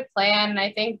perfectly to plan. And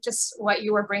I think just what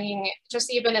you were bringing,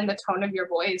 just even in the tone of your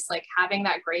voice, like having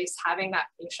that grace, having that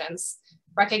patience,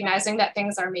 recognizing that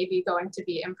things are maybe going to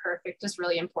be imperfect is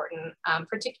really important,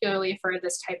 particularly for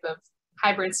this type of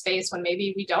hybrid space when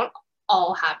maybe we don't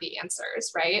all have the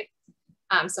answers, right?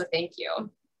 So thank you.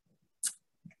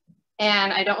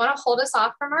 And I don't want to hold us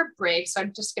off from our break, so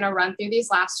I'm just going to run through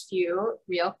these last few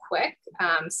real quick.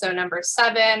 So number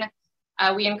 7,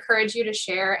 we encourage you to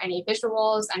share any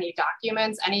visuals, any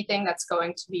documents, anything that's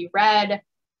going to be read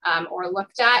or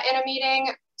looked at in a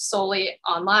meeting solely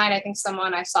online. I think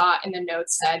someone I saw in the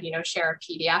notes said, you know, share a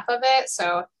PDF of it.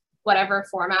 So whatever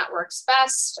format works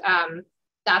best,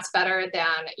 that's better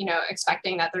than, you know,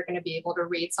 expecting that they're going to be able to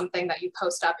read something that you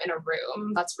post up in a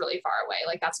room that's really far away.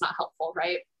 Like that's not helpful,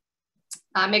 right?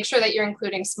 Make sure that you're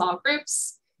including small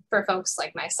groups for folks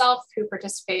like myself who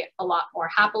participate a lot more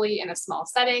happily in a small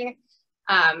setting.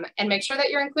 And make sure that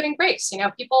you're including breaks. You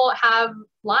know, people have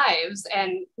lives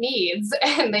and needs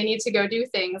and they need to go do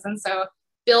things. And so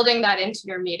building that into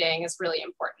your meeting is really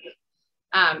important.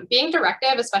 Being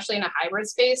directive, especially in a hybrid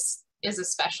space, is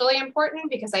especially important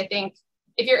because I think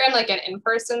if you're in like an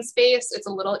in-person space, it's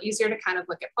a little easier to kind of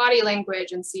look at body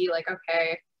language and see like,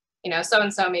 okay, you know,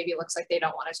 so-and-so maybe looks like they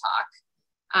don't want to talk.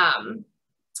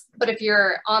 But if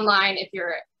you're online, if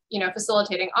you're, you know,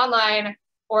 facilitating online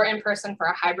or in person for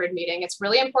a hybrid meeting, it's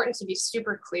really important to be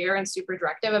super clear and super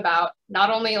directive about not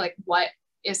only like what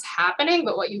is happening,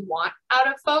 but what you want out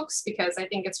of folks, because I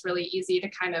think it's really easy to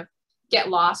kind of get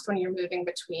lost when you're moving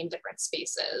between different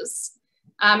spaces.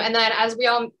 And then as we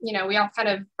all, you know, we all kind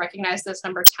of recognize this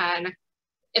number 10,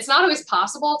 it's not always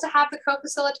possible to have the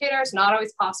co-facilitator. It's not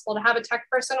always possible to have a tech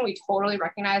person. We totally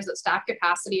recognize that staff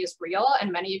capacity is real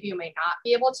and many of you may not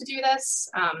be able to do this.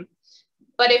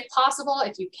 But if possible,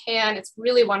 if you can, it's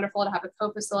really wonderful to have a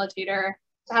co-facilitator,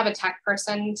 to have a tech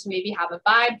person, to maybe have a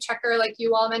vibe checker like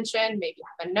you all mentioned, maybe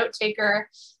have a note taker.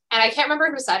 And I can't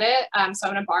remember who said it, so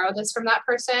I'm gonna borrow this from that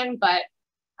person, but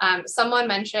someone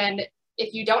mentioned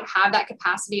if you don't have that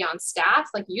capacity on staff,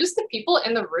 like use the people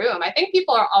in the room. I think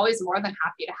people are always more than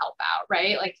happy to help out,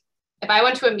 right? Like if I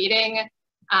went to a meeting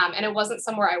and it wasn't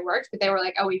somewhere I worked, but they were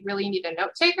like, oh, we really need a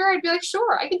note taker, I'd be like,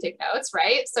 sure, I can take notes,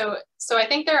 right? So I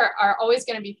think there are always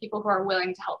going to be people who are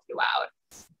willing to help you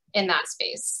out in that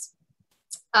space.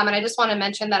 And I just want to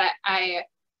mention that I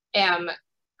am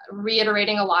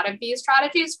reiterating a lot of these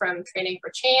strategies from Training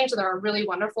for Change. They're a really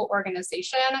wonderful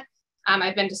organization.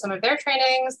 I've been to some of their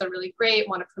trainings. They're really great,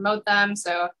 want to promote them.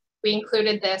 So we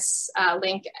included this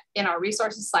link in our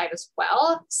resources slide as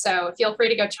well. So feel free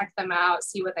to go check them out,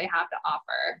 see what they have to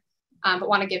offer, but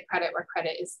want to give credit where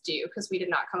credit is due because we did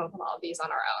not come up with all of these on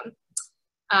our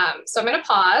own. So I'm going to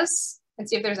pause and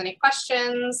see if there's any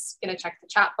questions. Going to check the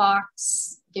chat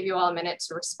box, give you all a minute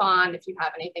to respond if you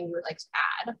have anything you would like to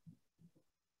add.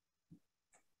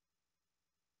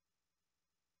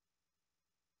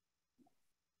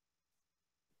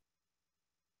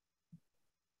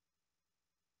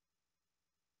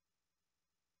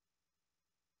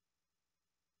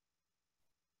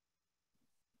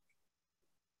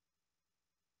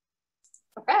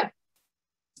 Okay,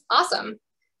 awesome.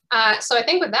 So I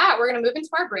think with that, we're going to move into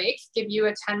our break, give you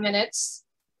a 10 minutes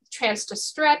chance to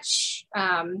stretch,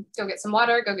 go get some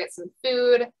water, go get some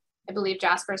food. I believe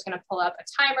Jasper is going to pull up a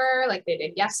timer like they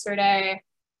did yesterday.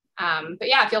 But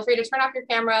yeah, feel free to turn off your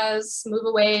cameras, move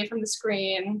away from the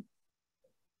screen,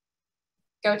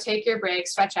 go take your break,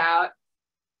 stretch out,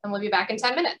 and we'll be back in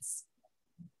 10 minutes.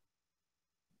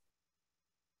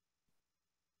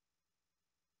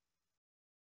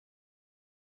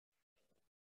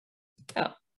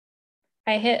 Oh,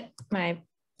 I hit my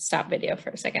stop video for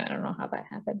a second. I don't know how that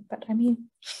happened, but I mean,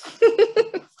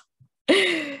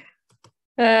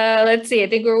 let's see. I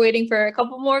think we're waiting for a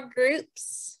couple more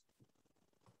groups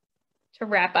to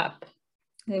wrap up.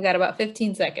 We've got about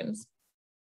 15 seconds.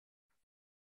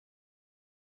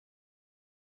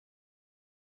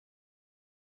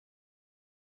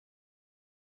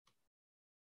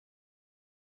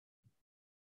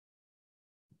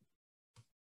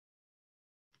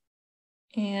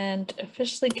 And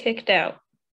officially kicked out.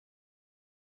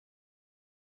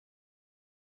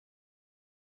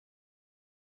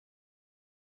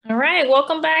 All right,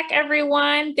 welcome back,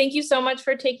 everyone. Thank you so much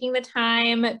for taking the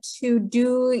time to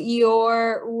do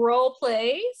your role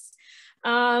plays.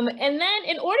 And then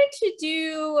in order to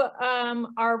do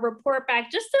our report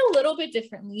back just a little bit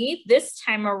differently this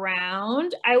time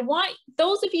around, I want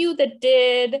those of you that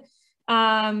did,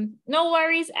 no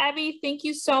worries, Abby, thank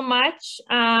you so much.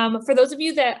 For those of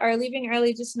you that are leaving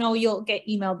early, just know you'll get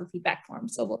emailed the feedback form.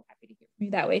 So we're happy to hear from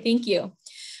you that way. Thank you.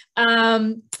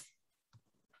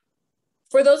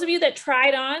 For those of you that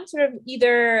tried on sort of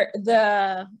either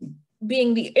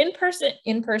being the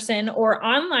in-person or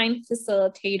online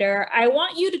facilitator, I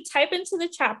want you to type into the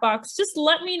chat box, just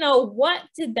let me know, what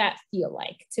did that feel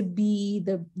like to be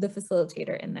the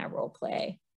facilitator in that role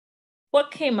play?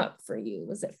 What came up for you?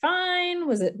 Was it fine?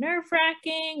 Was it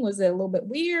nerve-wracking? Was it a little bit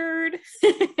weird?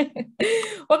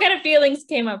 What kind of feelings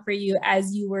came up for you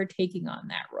as you were taking on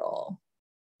that role?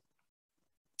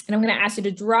 And I'm going to ask you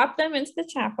to drop them into the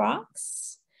chat box.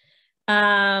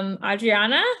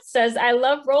 Adriana says, I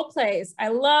love role plays. I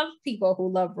love people who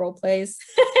love role plays.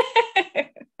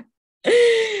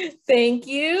 Thank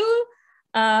you.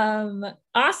 Awesome.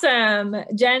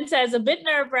 Jen says, a bit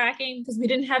nerve-wracking because we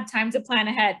didn't have time to plan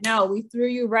ahead. No, we threw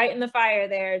you right in the fire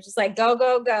there. Just like, go,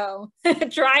 go, go.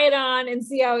 Try it on and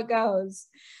see how it goes.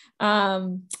 A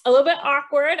little bit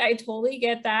awkward. I totally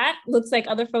get that. Looks like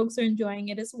other folks are enjoying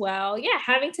it as well. Yeah,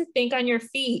 having to think on your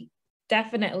feet.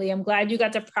 Definitely. I'm glad you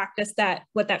got to practice that,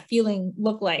 what that feeling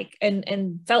looked like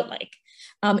and felt like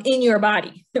in your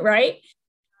body, right?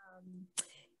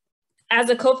 As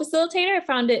a co-facilitator, I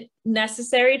found it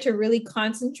necessary to really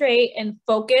concentrate and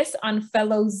focus on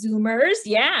fellow Zoomers.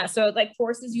 Yeah, so it like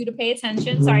forces you to pay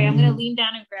attention. Sorry, I'm gonna lean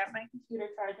down and grab my computer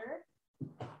charger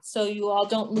so you all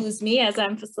don't lose me as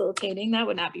I'm facilitating. That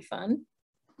would not be fun.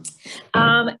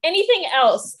 Anything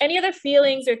else? Any other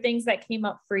feelings or things that came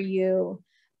up for you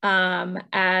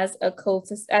as a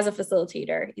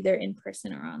facilitator, either in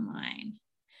person or online?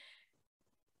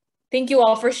 Thank you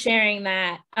all for sharing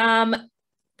that.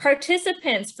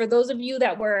 Participants, for those of you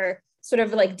that were sort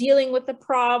of like dealing with the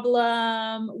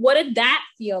problem, what did that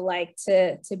feel like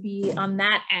to be on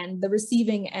that end, the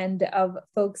receiving end of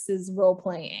folks' role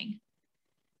playing?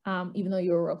 Even though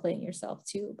you were role playing yourself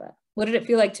too, but what did it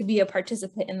feel like to be a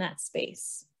participant in that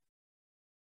space?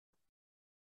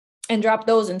 And drop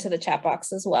those into the chat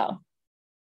box as well.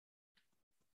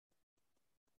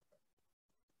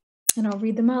 And I'll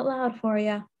read them out loud for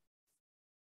you.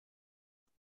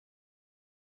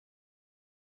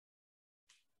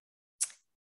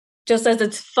 Just as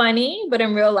it's funny, but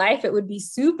in real life, it would be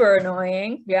super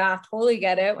annoying. Yeah, totally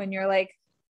get it when you're like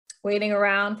waiting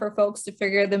around for folks to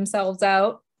figure themselves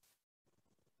out.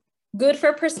 Good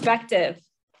for perspective.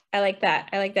 I like that.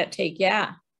 I like that take.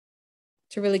 Yeah.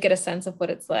 To really get a sense of what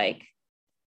it's like.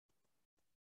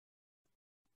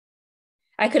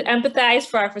 I could empathize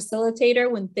for our facilitator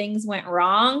when things went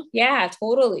wrong. Yeah,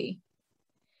 totally.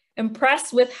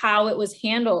 Impressed with how it was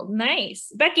handled. Nice.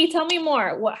 Becky, tell me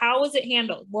more. How was it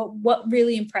handled? What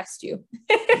really impressed you?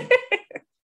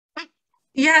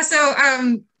 Yeah,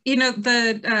 so you know,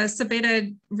 the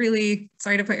Sabeta really,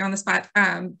 sorry to put you on the spot,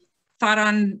 thought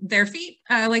on their feet,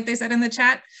 like they said in the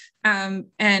chat,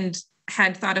 and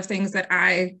had thought of things that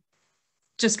I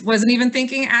just wasn't even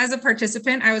thinking as a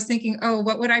participant. I was thinking, oh,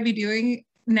 what would I be doing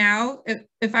now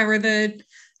if I were the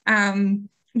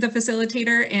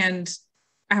facilitator? And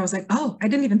I was like, oh, I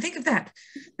didn't even think of that.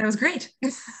 That was great.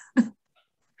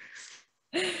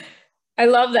 I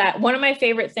love that. One of my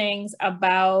favorite things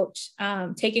about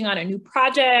taking on a new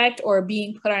project or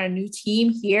being put on a new team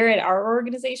here at our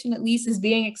organization, at least, is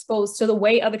being exposed to the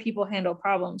way other people handle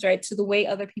problems, right? To the way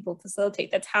other people facilitate.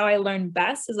 That's how I learn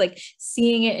best, is like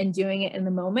seeing it and doing it in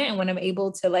the moment. And when I'm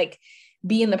able to like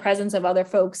be in the presence of other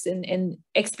folks and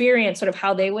experience sort of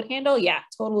how they would handle, yeah,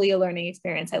 totally a learning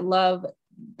experience. I love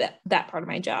that part of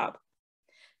my job.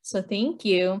 So thank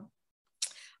you.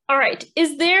 All right,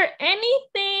 is there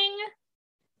anything,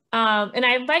 and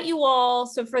I invite you all,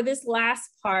 so for this last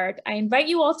part, I invite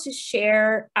you all to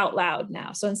share out loud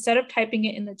now. So instead of typing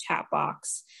it in the chat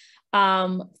box,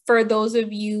 for those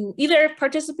of you, either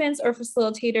participants or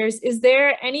facilitators, is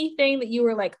there anything that you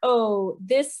were like, oh,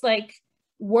 this like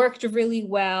worked really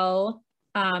well?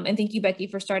 And thank you, Becky,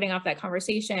 for starting off that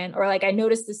conversation. Or like, I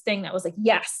noticed this thing that was like,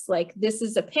 yes, like this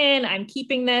is a pin, I'm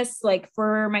keeping this like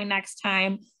for my next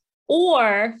time.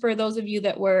 Or for those of you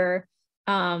that were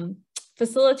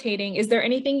facilitating, is there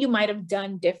anything you might have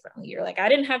done differently? You're like, I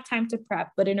didn't have time to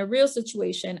prep, but in a real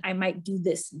situation, I might do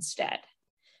this instead.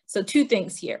 So two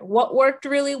things here. What worked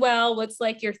really well? What's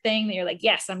like your thing that you're like,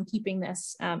 yes, I'm keeping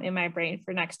this in my brain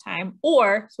for next time?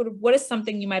 Or sort of what is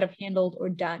something you might have handled or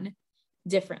done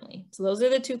differently? So those are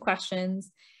the 2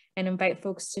 questions, and invite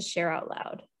folks to share out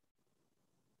loud.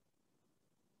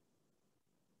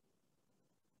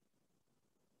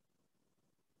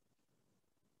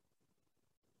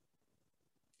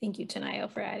 Thank you,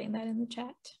 Tanayo, for adding that in the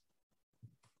chat.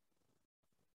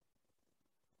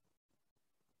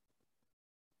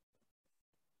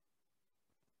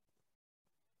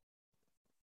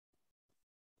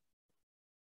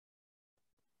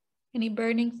 Any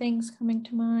burning things coming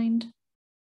to mind?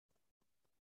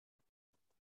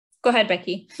 Go ahead,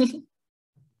 Becky.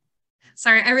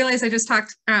 Sorry, I realized I just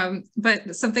talked,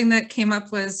 but something that came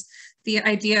up was the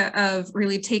idea of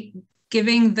really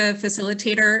giving the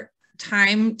facilitator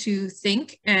time to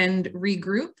think and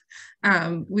regroup.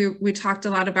 We talked a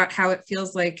lot about how it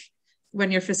feels like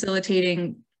when you're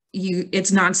facilitating,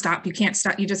 it's nonstop. You can't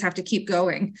stop. You just have to keep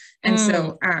going. And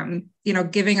so, you know,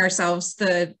 giving ourselves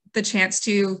the chance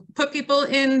to put people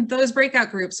in those breakout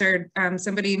groups, or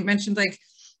somebody mentioned, like,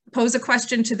 pose a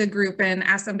question to the group and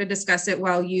ask them to discuss it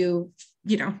while you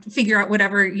know, figure out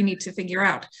whatever you need to figure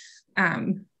out.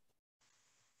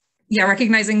 Yeah,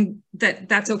 recognizing that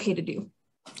that's okay to do.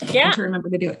 Yeah. And to remember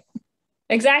to do it.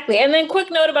 Exactly. And then quick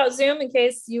note about Zoom, in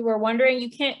case you were wondering, you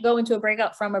can't go into a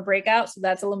breakout from a breakout. So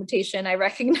that's a limitation I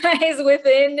recognize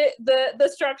within the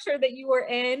structure that you were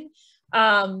in.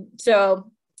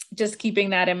 So just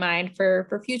keeping that in mind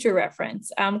for future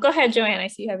reference. Go ahead, Joanne. I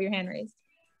see you have your hand raised.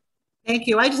 Thank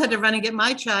you. I just had to run and get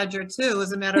my charger too,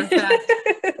 as a matter of fact.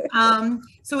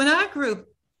 So in our group,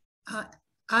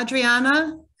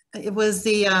 Adriana, it was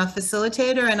the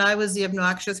facilitator, and I was the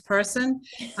obnoxious person,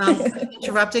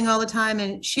 interrupting all the time.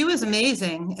 And she was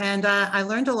amazing. And I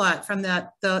learned a lot from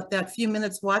that few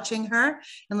minutes watching her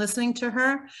and listening to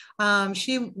her.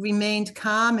 She remained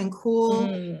calm and cool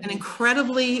and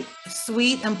incredibly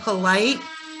sweet and polite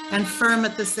and firm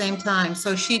at the same time.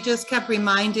 So she just kept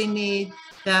reminding me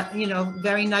that, you know,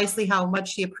 very nicely, how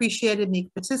much she appreciated me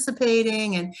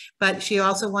participating, but she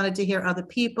also wanted to hear other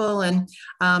people, and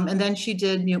then she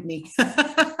did mute me.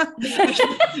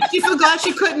 she forgot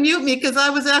she couldn't mute me because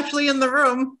I was actually in the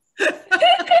room. I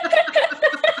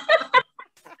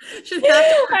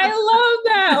love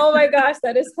that. Oh my gosh,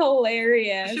 that is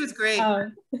hilarious. She was great.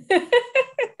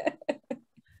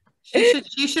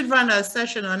 She should run a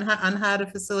session on how to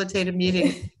facilitate a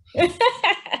meeting. It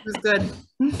was good.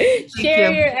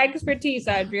 Share your expertise,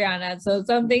 Adriana. So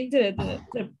something to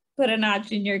put a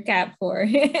notch in your cap for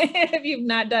if you've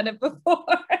not done it before.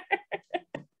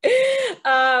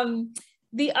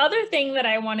 The other thing that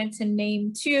I wanted to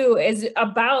name too is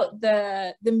about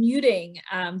the muting,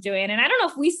 Joanne. And I don't know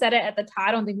if we said it at the top.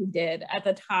 I don't think we did at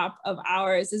the top of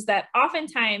ours. Is that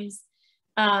oftentimes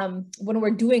when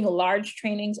we're doing large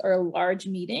trainings or large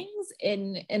meetings,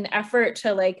 in an effort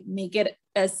to like make it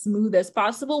as smooth as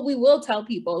possible, we will tell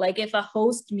people, like, if a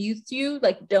host mutes you,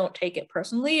 like, don't take it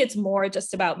personally. It's more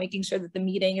just about making sure that the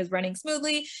meeting is running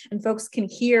smoothly and folks can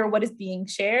hear what is being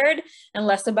shared, and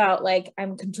less about like,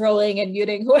 I'm controlling and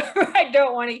muting whoever I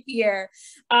don't want to hear.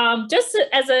 Just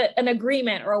as an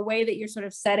agreement or a way that you're sort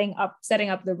of setting up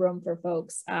the room for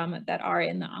folks that are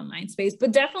in the online space.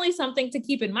 But definitely something to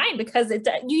keep in mind, because it's,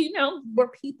 you know, we're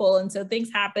people, and so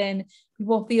things happen.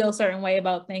 People feel a certain way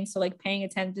about things. So like paying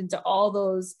attention to all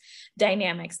those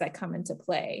dynamics that come into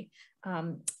play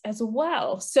as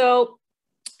well. So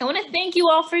I want to thank you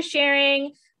all for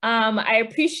sharing. I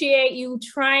appreciate you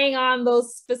trying on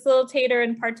those facilitator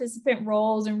and participant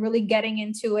roles and really getting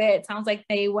into it. It sounds like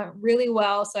they went really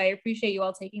well. So I appreciate you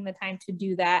all taking the time to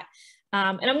do that.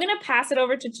 And I'm going to pass it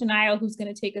over to Tanayo, who's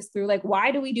going to take us through, like, why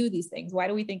do we do these things? Why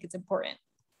do we think it's important?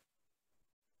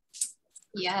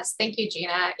 Yes, thank you,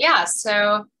 Gina. Yeah,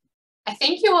 so I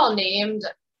think you all named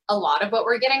a lot of what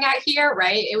we're getting at here,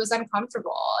 right? It was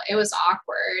uncomfortable. It was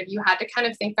awkward. You had to kind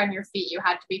of think on your feet. You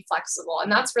had to be flexible. And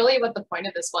that's really what the point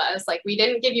of this was. Like, we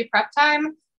didn't give you prep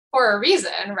time for a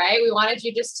reason, right? We wanted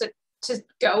you just to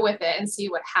go with it and see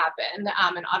what happened.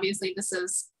 And obviously this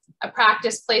is a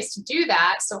practice place to do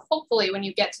that. So hopefully when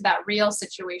you get to that real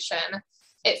situation,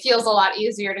 it feels a lot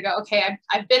easier to go, okay,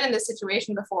 I've been in this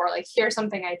situation before. Like, here's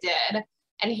something I did,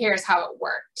 and here's how it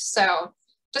worked. So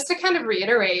just to kind of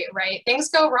reiterate, right, things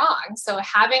go wrong. So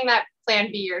having that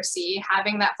plan B or C,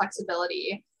 having that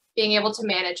flexibility, being able to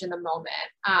manage in the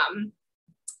moment.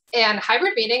 And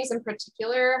hybrid meetings in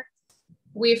particular,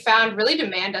 we found really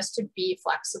demand us to be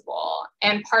flexible.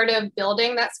 And part of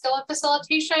building that skill of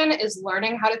facilitation is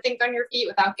learning how to think on your feet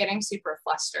without getting super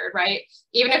flustered, right?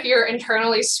 Even if you're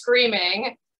internally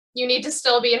screaming, you need to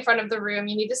still be in front of the room.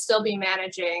 You need to still be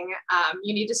managing.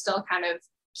 You need to still kind of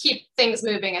keep things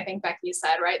moving. I think Becky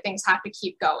said, right? Things have to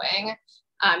keep going.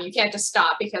 You can't just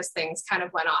stop because things kind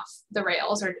of went off the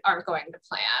rails or aren't going to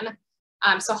plan.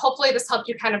 So hopefully this helped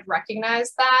you kind of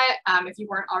recognize that if you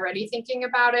weren't already thinking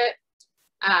about it.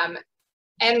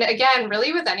 And again,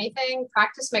 really with anything,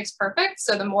 practice makes perfect.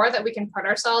 So the more that we can put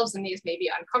ourselves in these maybe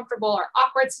uncomfortable or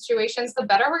awkward situations, the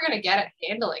better we're going to get at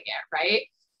handling it, right?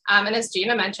 And as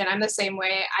Gina mentioned, I'm the same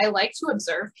way. I like to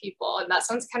observe people, and that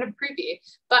sounds kind of creepy,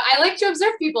 but I like to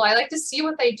observe people. I like to see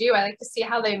what they do. I like to see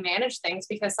how they manage things,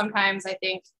 because sometimes I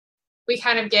think we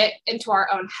kind of get into our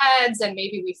own heads and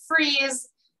maybe we freeze.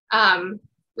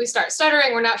 We start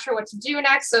stuttering, we're not sure what to do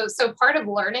next. So part of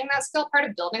learning that skill, part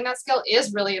of building that skill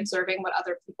is really observing what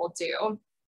other people do,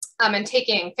 and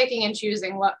picking and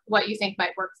choosing what you think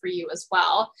might work for you as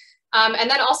well. And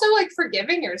then also like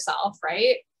forgiving yourself,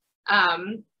 right?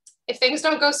 If things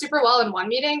don't go super well in one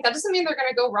meeting, that doesn't mean they're going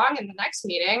to go wrong in the next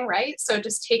meeting, right? So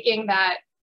just taking that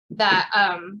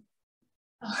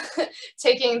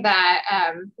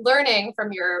learning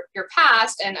from your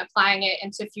past and applying it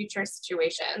into future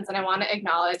situations. And I want to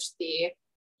acknowledge the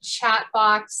chat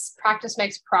box. Practice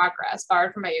makes progress,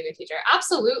 borrowed from my yoga teacher.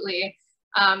 Absolutely.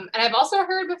 And I've also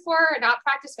heard before, not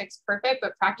practice makes perfect,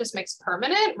 but practice makes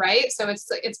permanent, right? So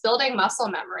it's building muscle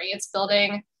memory. It's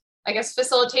building, I guess,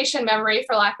 facilitation memory,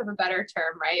 for lack of a better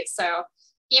term, right? So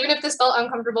even if this felt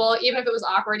uncomfortable, even if it was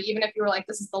awkward, even if you were like,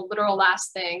 this is the literal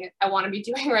last thing I want to be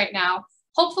doing right now,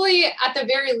 hopefully at the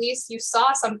very least you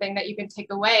saw something that you can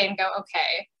take away and go,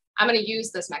 okay, I'm going to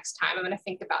use this next time. I'm going to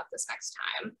think about this next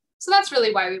time. So that's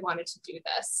really why we wanted to do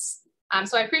this.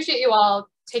 So I appreciate you all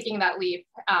taking that leap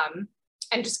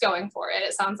and just going for it.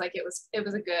 It sounds like it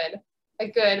was a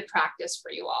good practice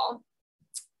for you all.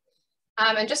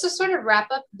 And just to sort of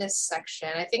wrap up this section,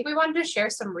 I think we wanted to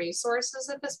share some resources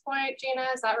at this point. Gina,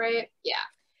 is that right? Yeah.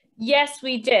 Yes,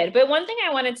 we did. But one thing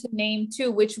I wanted to name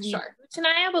too, which we do,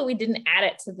 Tanaya, but we didn't add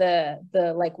it to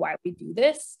the like why we do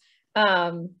this.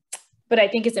 But I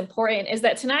think it's important, is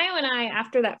that Tanaya and I,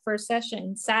 after that first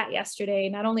session, sat yesterday,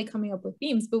 not only coming up with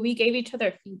themes, but we gave each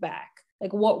other feedback,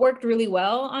 like what worked really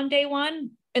well on day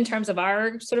one in terms of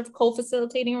our sort of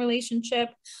co-facilitating relationship.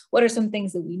 What are some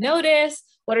things that we noticed?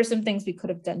 What are some things we could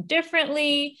have done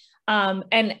differently?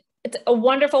 And it's a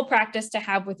wonderful practice to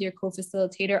have with your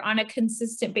co-facilitator on a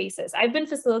consistent basis. I've been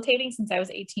facilitating since I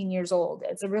was 18 years old.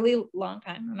 It's a really long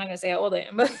time. I'm not gonna say how old I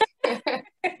am, but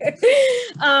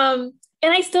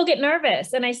and I still get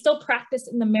nervous, and I still practice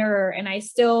in the mirror, and I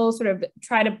still sort of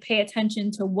try to pay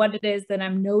attention to what it is that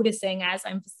I'm noticing as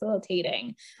I'm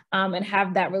facilitating, and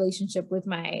have that relationship with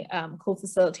my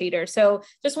co-facilitator. So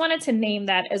just wanted to name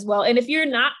that as well. And if you're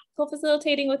not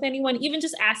co-facilitating with anyone, even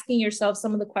just asking yourself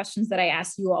some of the questions that I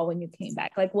asked you all when you came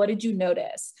back, like what did you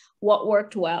notice? What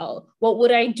worked well? What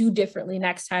would I do differently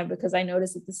next time because I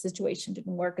noticed that the situation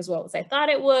didn't work as well as I thought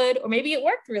it would, or maybe it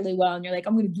worked really well and you're like,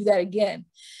 I'm going to do that again.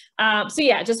 So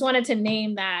yeah, just wanted to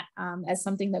name that as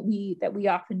something that we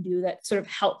often do that sort of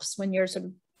helps when you're sort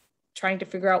of trying to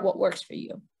figure out what works for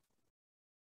you.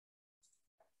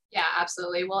 Yeah,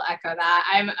 absolutely. We'll echo that.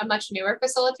 I'm a much newer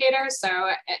facilitator, so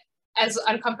as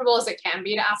uncomfortable as it can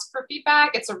be to ask for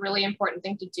feedback, it's a really important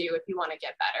thing to do if you want to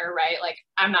get better, right? Like,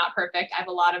 I'm not perfect. I have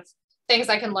a lot of things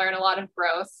I can learn, a lot of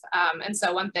growth. And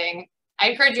so one thing I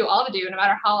encourage you all to do, no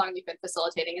matter how long you've been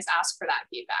facilitating, is ask for that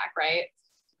feedback, right?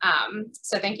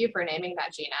 So thank you for naming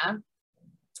that, Gina.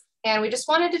 And we just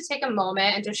wanted to take a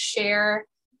moment and just share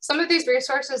some of these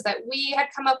resources that we had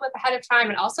come up with ahead of time,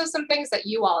 and also some things that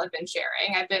you all have been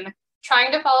sharing. I've been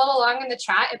trying to follow along in the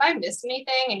chat. If I missed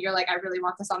anything and you're like, I really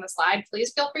want this on the slide,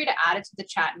 please feel free to add it to the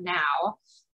chat now,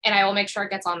 and I will make sure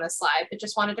it gets on the slide. But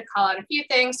just wanted to call out a few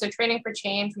things. So Training for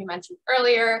Change, we mentioned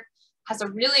earlier, has a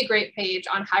really great page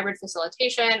on hybrid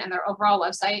facilitation, and their overall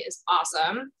website is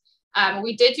awesome.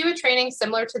 We did do a training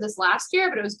similar to this last year,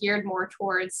 but it was geared more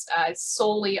towards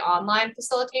solely online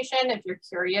facilitation. If you're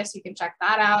curious, you can check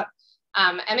that out.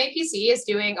 MAPC is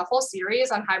doing a whole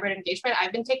series on hybrid engagement.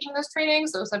 I've been taking those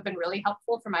trainings. Those have been really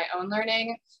helpful for my own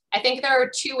learning. I think there are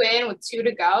 2 in with 2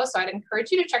 to go. So I'd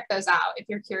encourage you to check those out if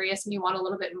you're curious and you want a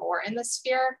little bit more in this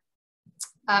sphere.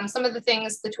 Some of the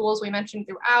things, the tools we mentioned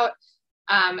throughout,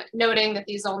 noting that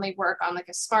these only work on like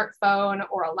a smartphone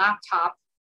or a laptop,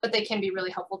 but they can be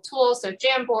really helpful tools. So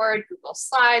Jamboard, Google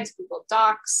Slides, Google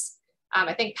Docs.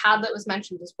 I think Padlet was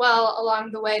mentioned as well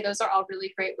along the way. Those are all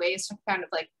really great ways to kind of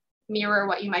like mirror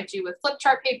what you might do with flip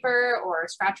chart paper or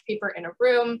scratch paper in a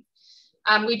room.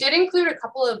 We did include a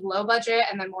couple of low budget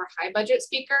and then more high budget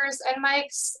speakers and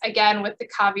mics. Again, with the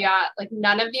caveat, like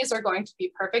none of these are going to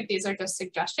be perfect. These are just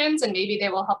suggestions, and maybe they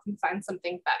will help you find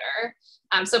something better.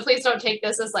 So please don't take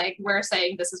this as like, we're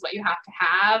saying this is what you have to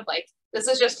have. Like, this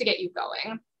is just to get you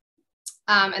going.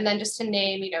 And then just to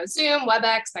name, Zoom,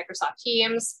 WebEx, Microsoft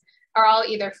Teams are all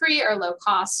either free or low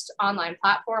cost online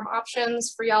platform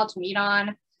options for y'all to meet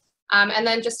on. And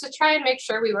then just to try and make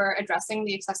sure we were addressing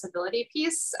the accessibility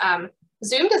piece,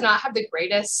 Zoom does not have the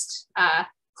greatest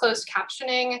closed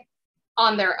captioning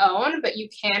on their own, but you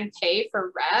can pay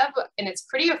for Rev, and it's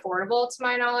pretty affordable to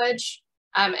my knowledge.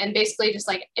 And basically just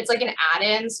like, it's like an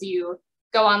add-in. So you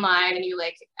go online and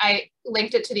I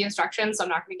linked it to the instructions, so I'm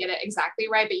not gonna get it exactly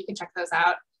right, but you can check those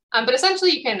out. But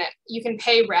essentially you can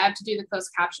pay Rev to do the closed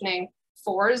captioning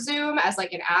for Zoom as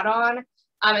like an add-on.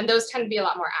 And those tend to be a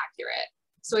lot more accurate.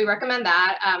 So we recommend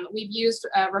that. We've used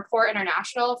Report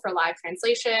International for live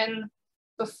translation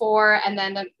before, and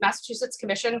then the Massachusetts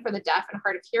Commission for the Deaf and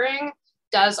Hard of Hearing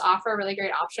does offer really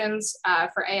great options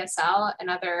for ASL and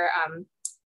other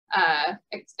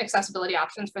accessibility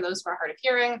options for those who are hard of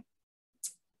hearing.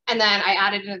 And then I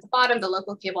added in at the bottom the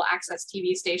local cable access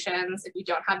TV stations. If you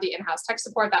don't have the in-house tech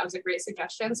support, that was a great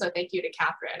suggestion. So thank you to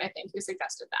Catherine, I think, who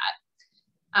suggested that.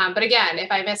 But again,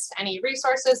 if I missed any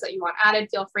resources that you want added,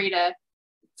 feel free to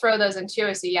throw those in too.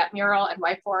 I see, yeah, mural and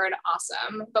whiteboard,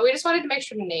 awesome. But we just wanted to make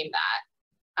sure to name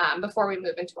that before we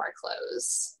move into our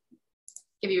close.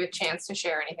 Give you a chance to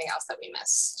share anything else that we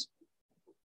missed.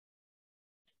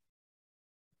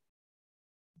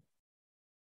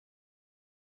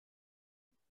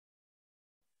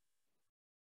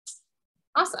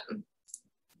 Awesome.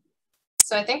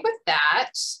 So I think with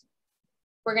that,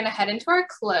 we're going to head into our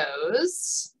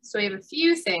close. So we have a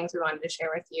few things we wanted to share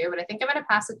with you, but I think I'm going to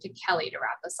pass it to Kelly to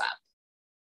wrap this up.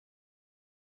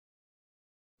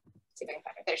 See if I can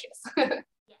find her. There she is.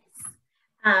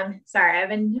 Sorry, I've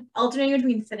been alternating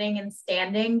between sitting and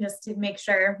standing just to make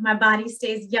sure my body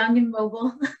stays young and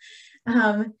mobile.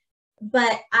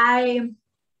 But I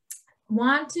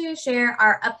want to share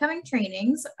our upcoming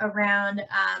trainings around,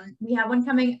 we have one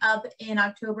coming up in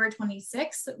October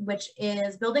 26th, which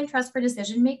is building trust for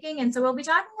decision making. And so we'll be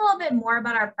talking a little bit more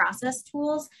about our process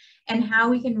tools and how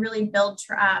we can really build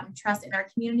trust in our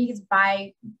communities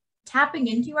by tapping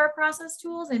into our process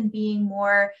tools and being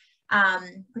more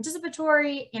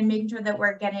participatory and making sure that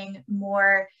we're getting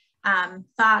more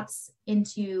thoughts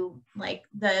into like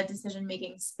the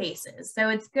decision-making spaces. So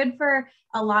it's good for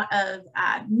a lot of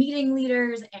meeting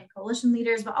leaders and coalition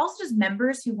leaders, but also just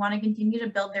members who want to continue to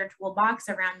build their toolbox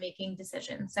around making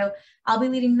decisions. So I'll be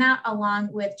leading that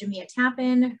along with Jamia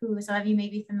Tappan, who some of you may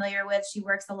be familiar with. She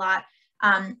works a lot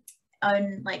on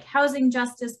like housing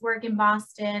justice work in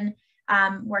Boston,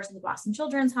 works at the Boston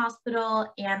Children's Hospital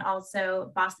and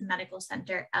also Boston Medical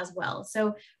Center as well.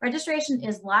 So registration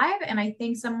is live, and I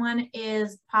think someone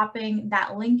is popping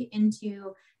that link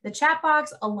into the chat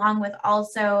box along with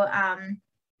also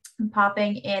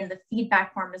popping in the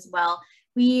feedback form as well.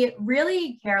 We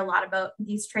really care a lot about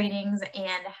these trainings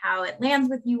and how it lands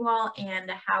with you all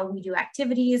and how we do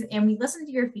activities, and we listen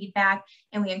to your feedback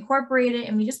and we incorporate it,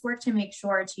 and we just work to make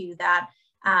sure too that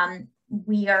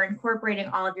we are incorporating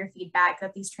all of your feedback,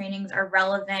 that these trainings are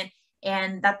relevant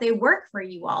and that they work for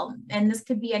you all. And this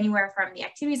could be anywhere from the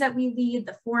activities that we lead,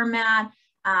 the format,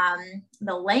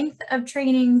 the length of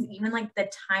trainings, even like the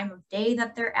time of day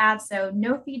that they're at. So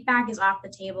no feedback is off the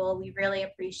table. We really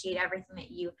appreciate everything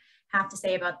that you have to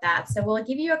say about that. So we'll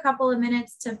give you a couple of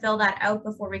minutes to fill that out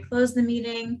before we close the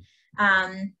meeting.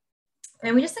 And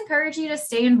we just encourage you to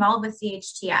stay involved with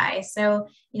CHTI. So,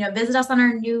 visit us on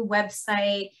our new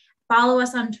website. Follow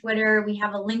us on Twitter. We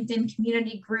have a LinkedIn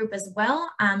community group as well,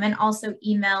 and also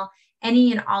email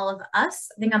any and all of us.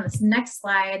 I think on this next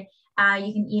slide,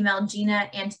 you can email Gina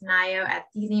and Tanayo at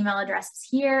these email addresses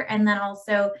here. And then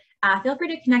also feel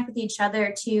free to connect with each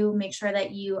other to make sure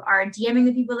that you are DMing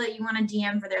the people that you want to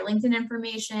DM for their LinkedIn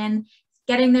information,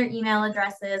 getting their email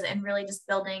addresses, and really just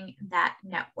building that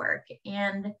network.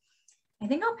 And I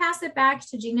think I'll pass it back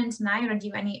to Gina and Tanayo to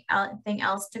do anything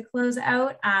else to close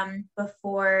out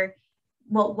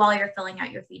while you're filling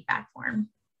out your feedback form.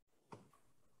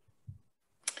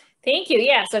 Thank you.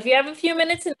 Yeah, so if you have a few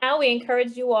minutes now, we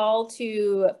encourage you all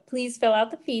to please fill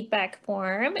out the feedback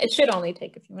form. It should only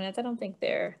take a few minutes. I don't think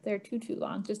they're too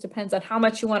long. Just depends on how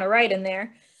much you want to write in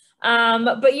there.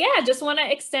 But yeah, just want to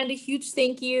extend a huge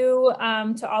thank you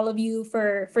to all of you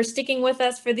for sticking with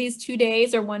us for these 2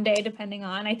 days or 1 day, depending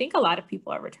on. I think a lot of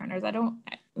people are returners.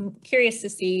 I'm curious to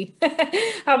see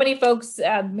how many folks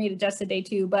made it just to day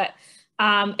 2, but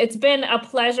it's been a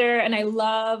pleasure, and I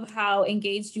love how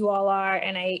engaged you all are,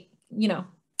 and I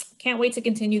can't wait to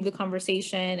continue the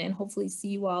conversation and hopefully see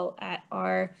you all at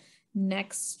our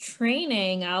next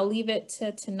training. I'll leave it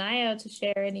to Tanayo to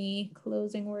share any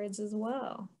closing words as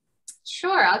well.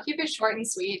 Sure, I'll keep it short and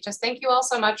sweet. Just thank you all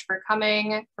so much for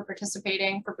coming, for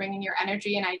participating, for bringing your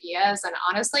energy and ideas. And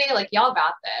honestly, like, y'all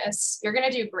got this. You're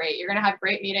gonna do great. You're gonna have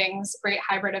great meetings, great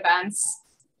hybrid events.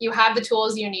 You have the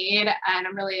tools you need, and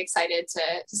I'm really excited to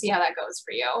see how that goes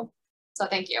for you. So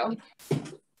thank you.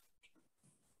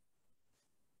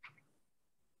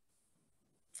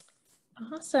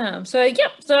 Awesome. So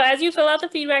yep, so as you fill out the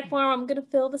feedback form, I'm going to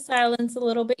fill the silence a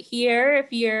little bit here.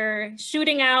 If you're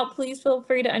shooting out, please feel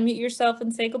free to unmute yourself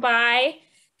and say goodbye.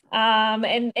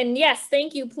 And yes,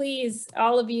 thank you, please.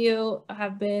 All of you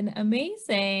have been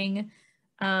amazing.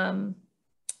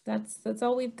 That's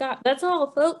all we've got. That's all,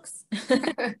 folks.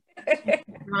 Have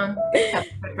a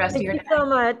good rest of your day. Thank you so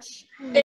much.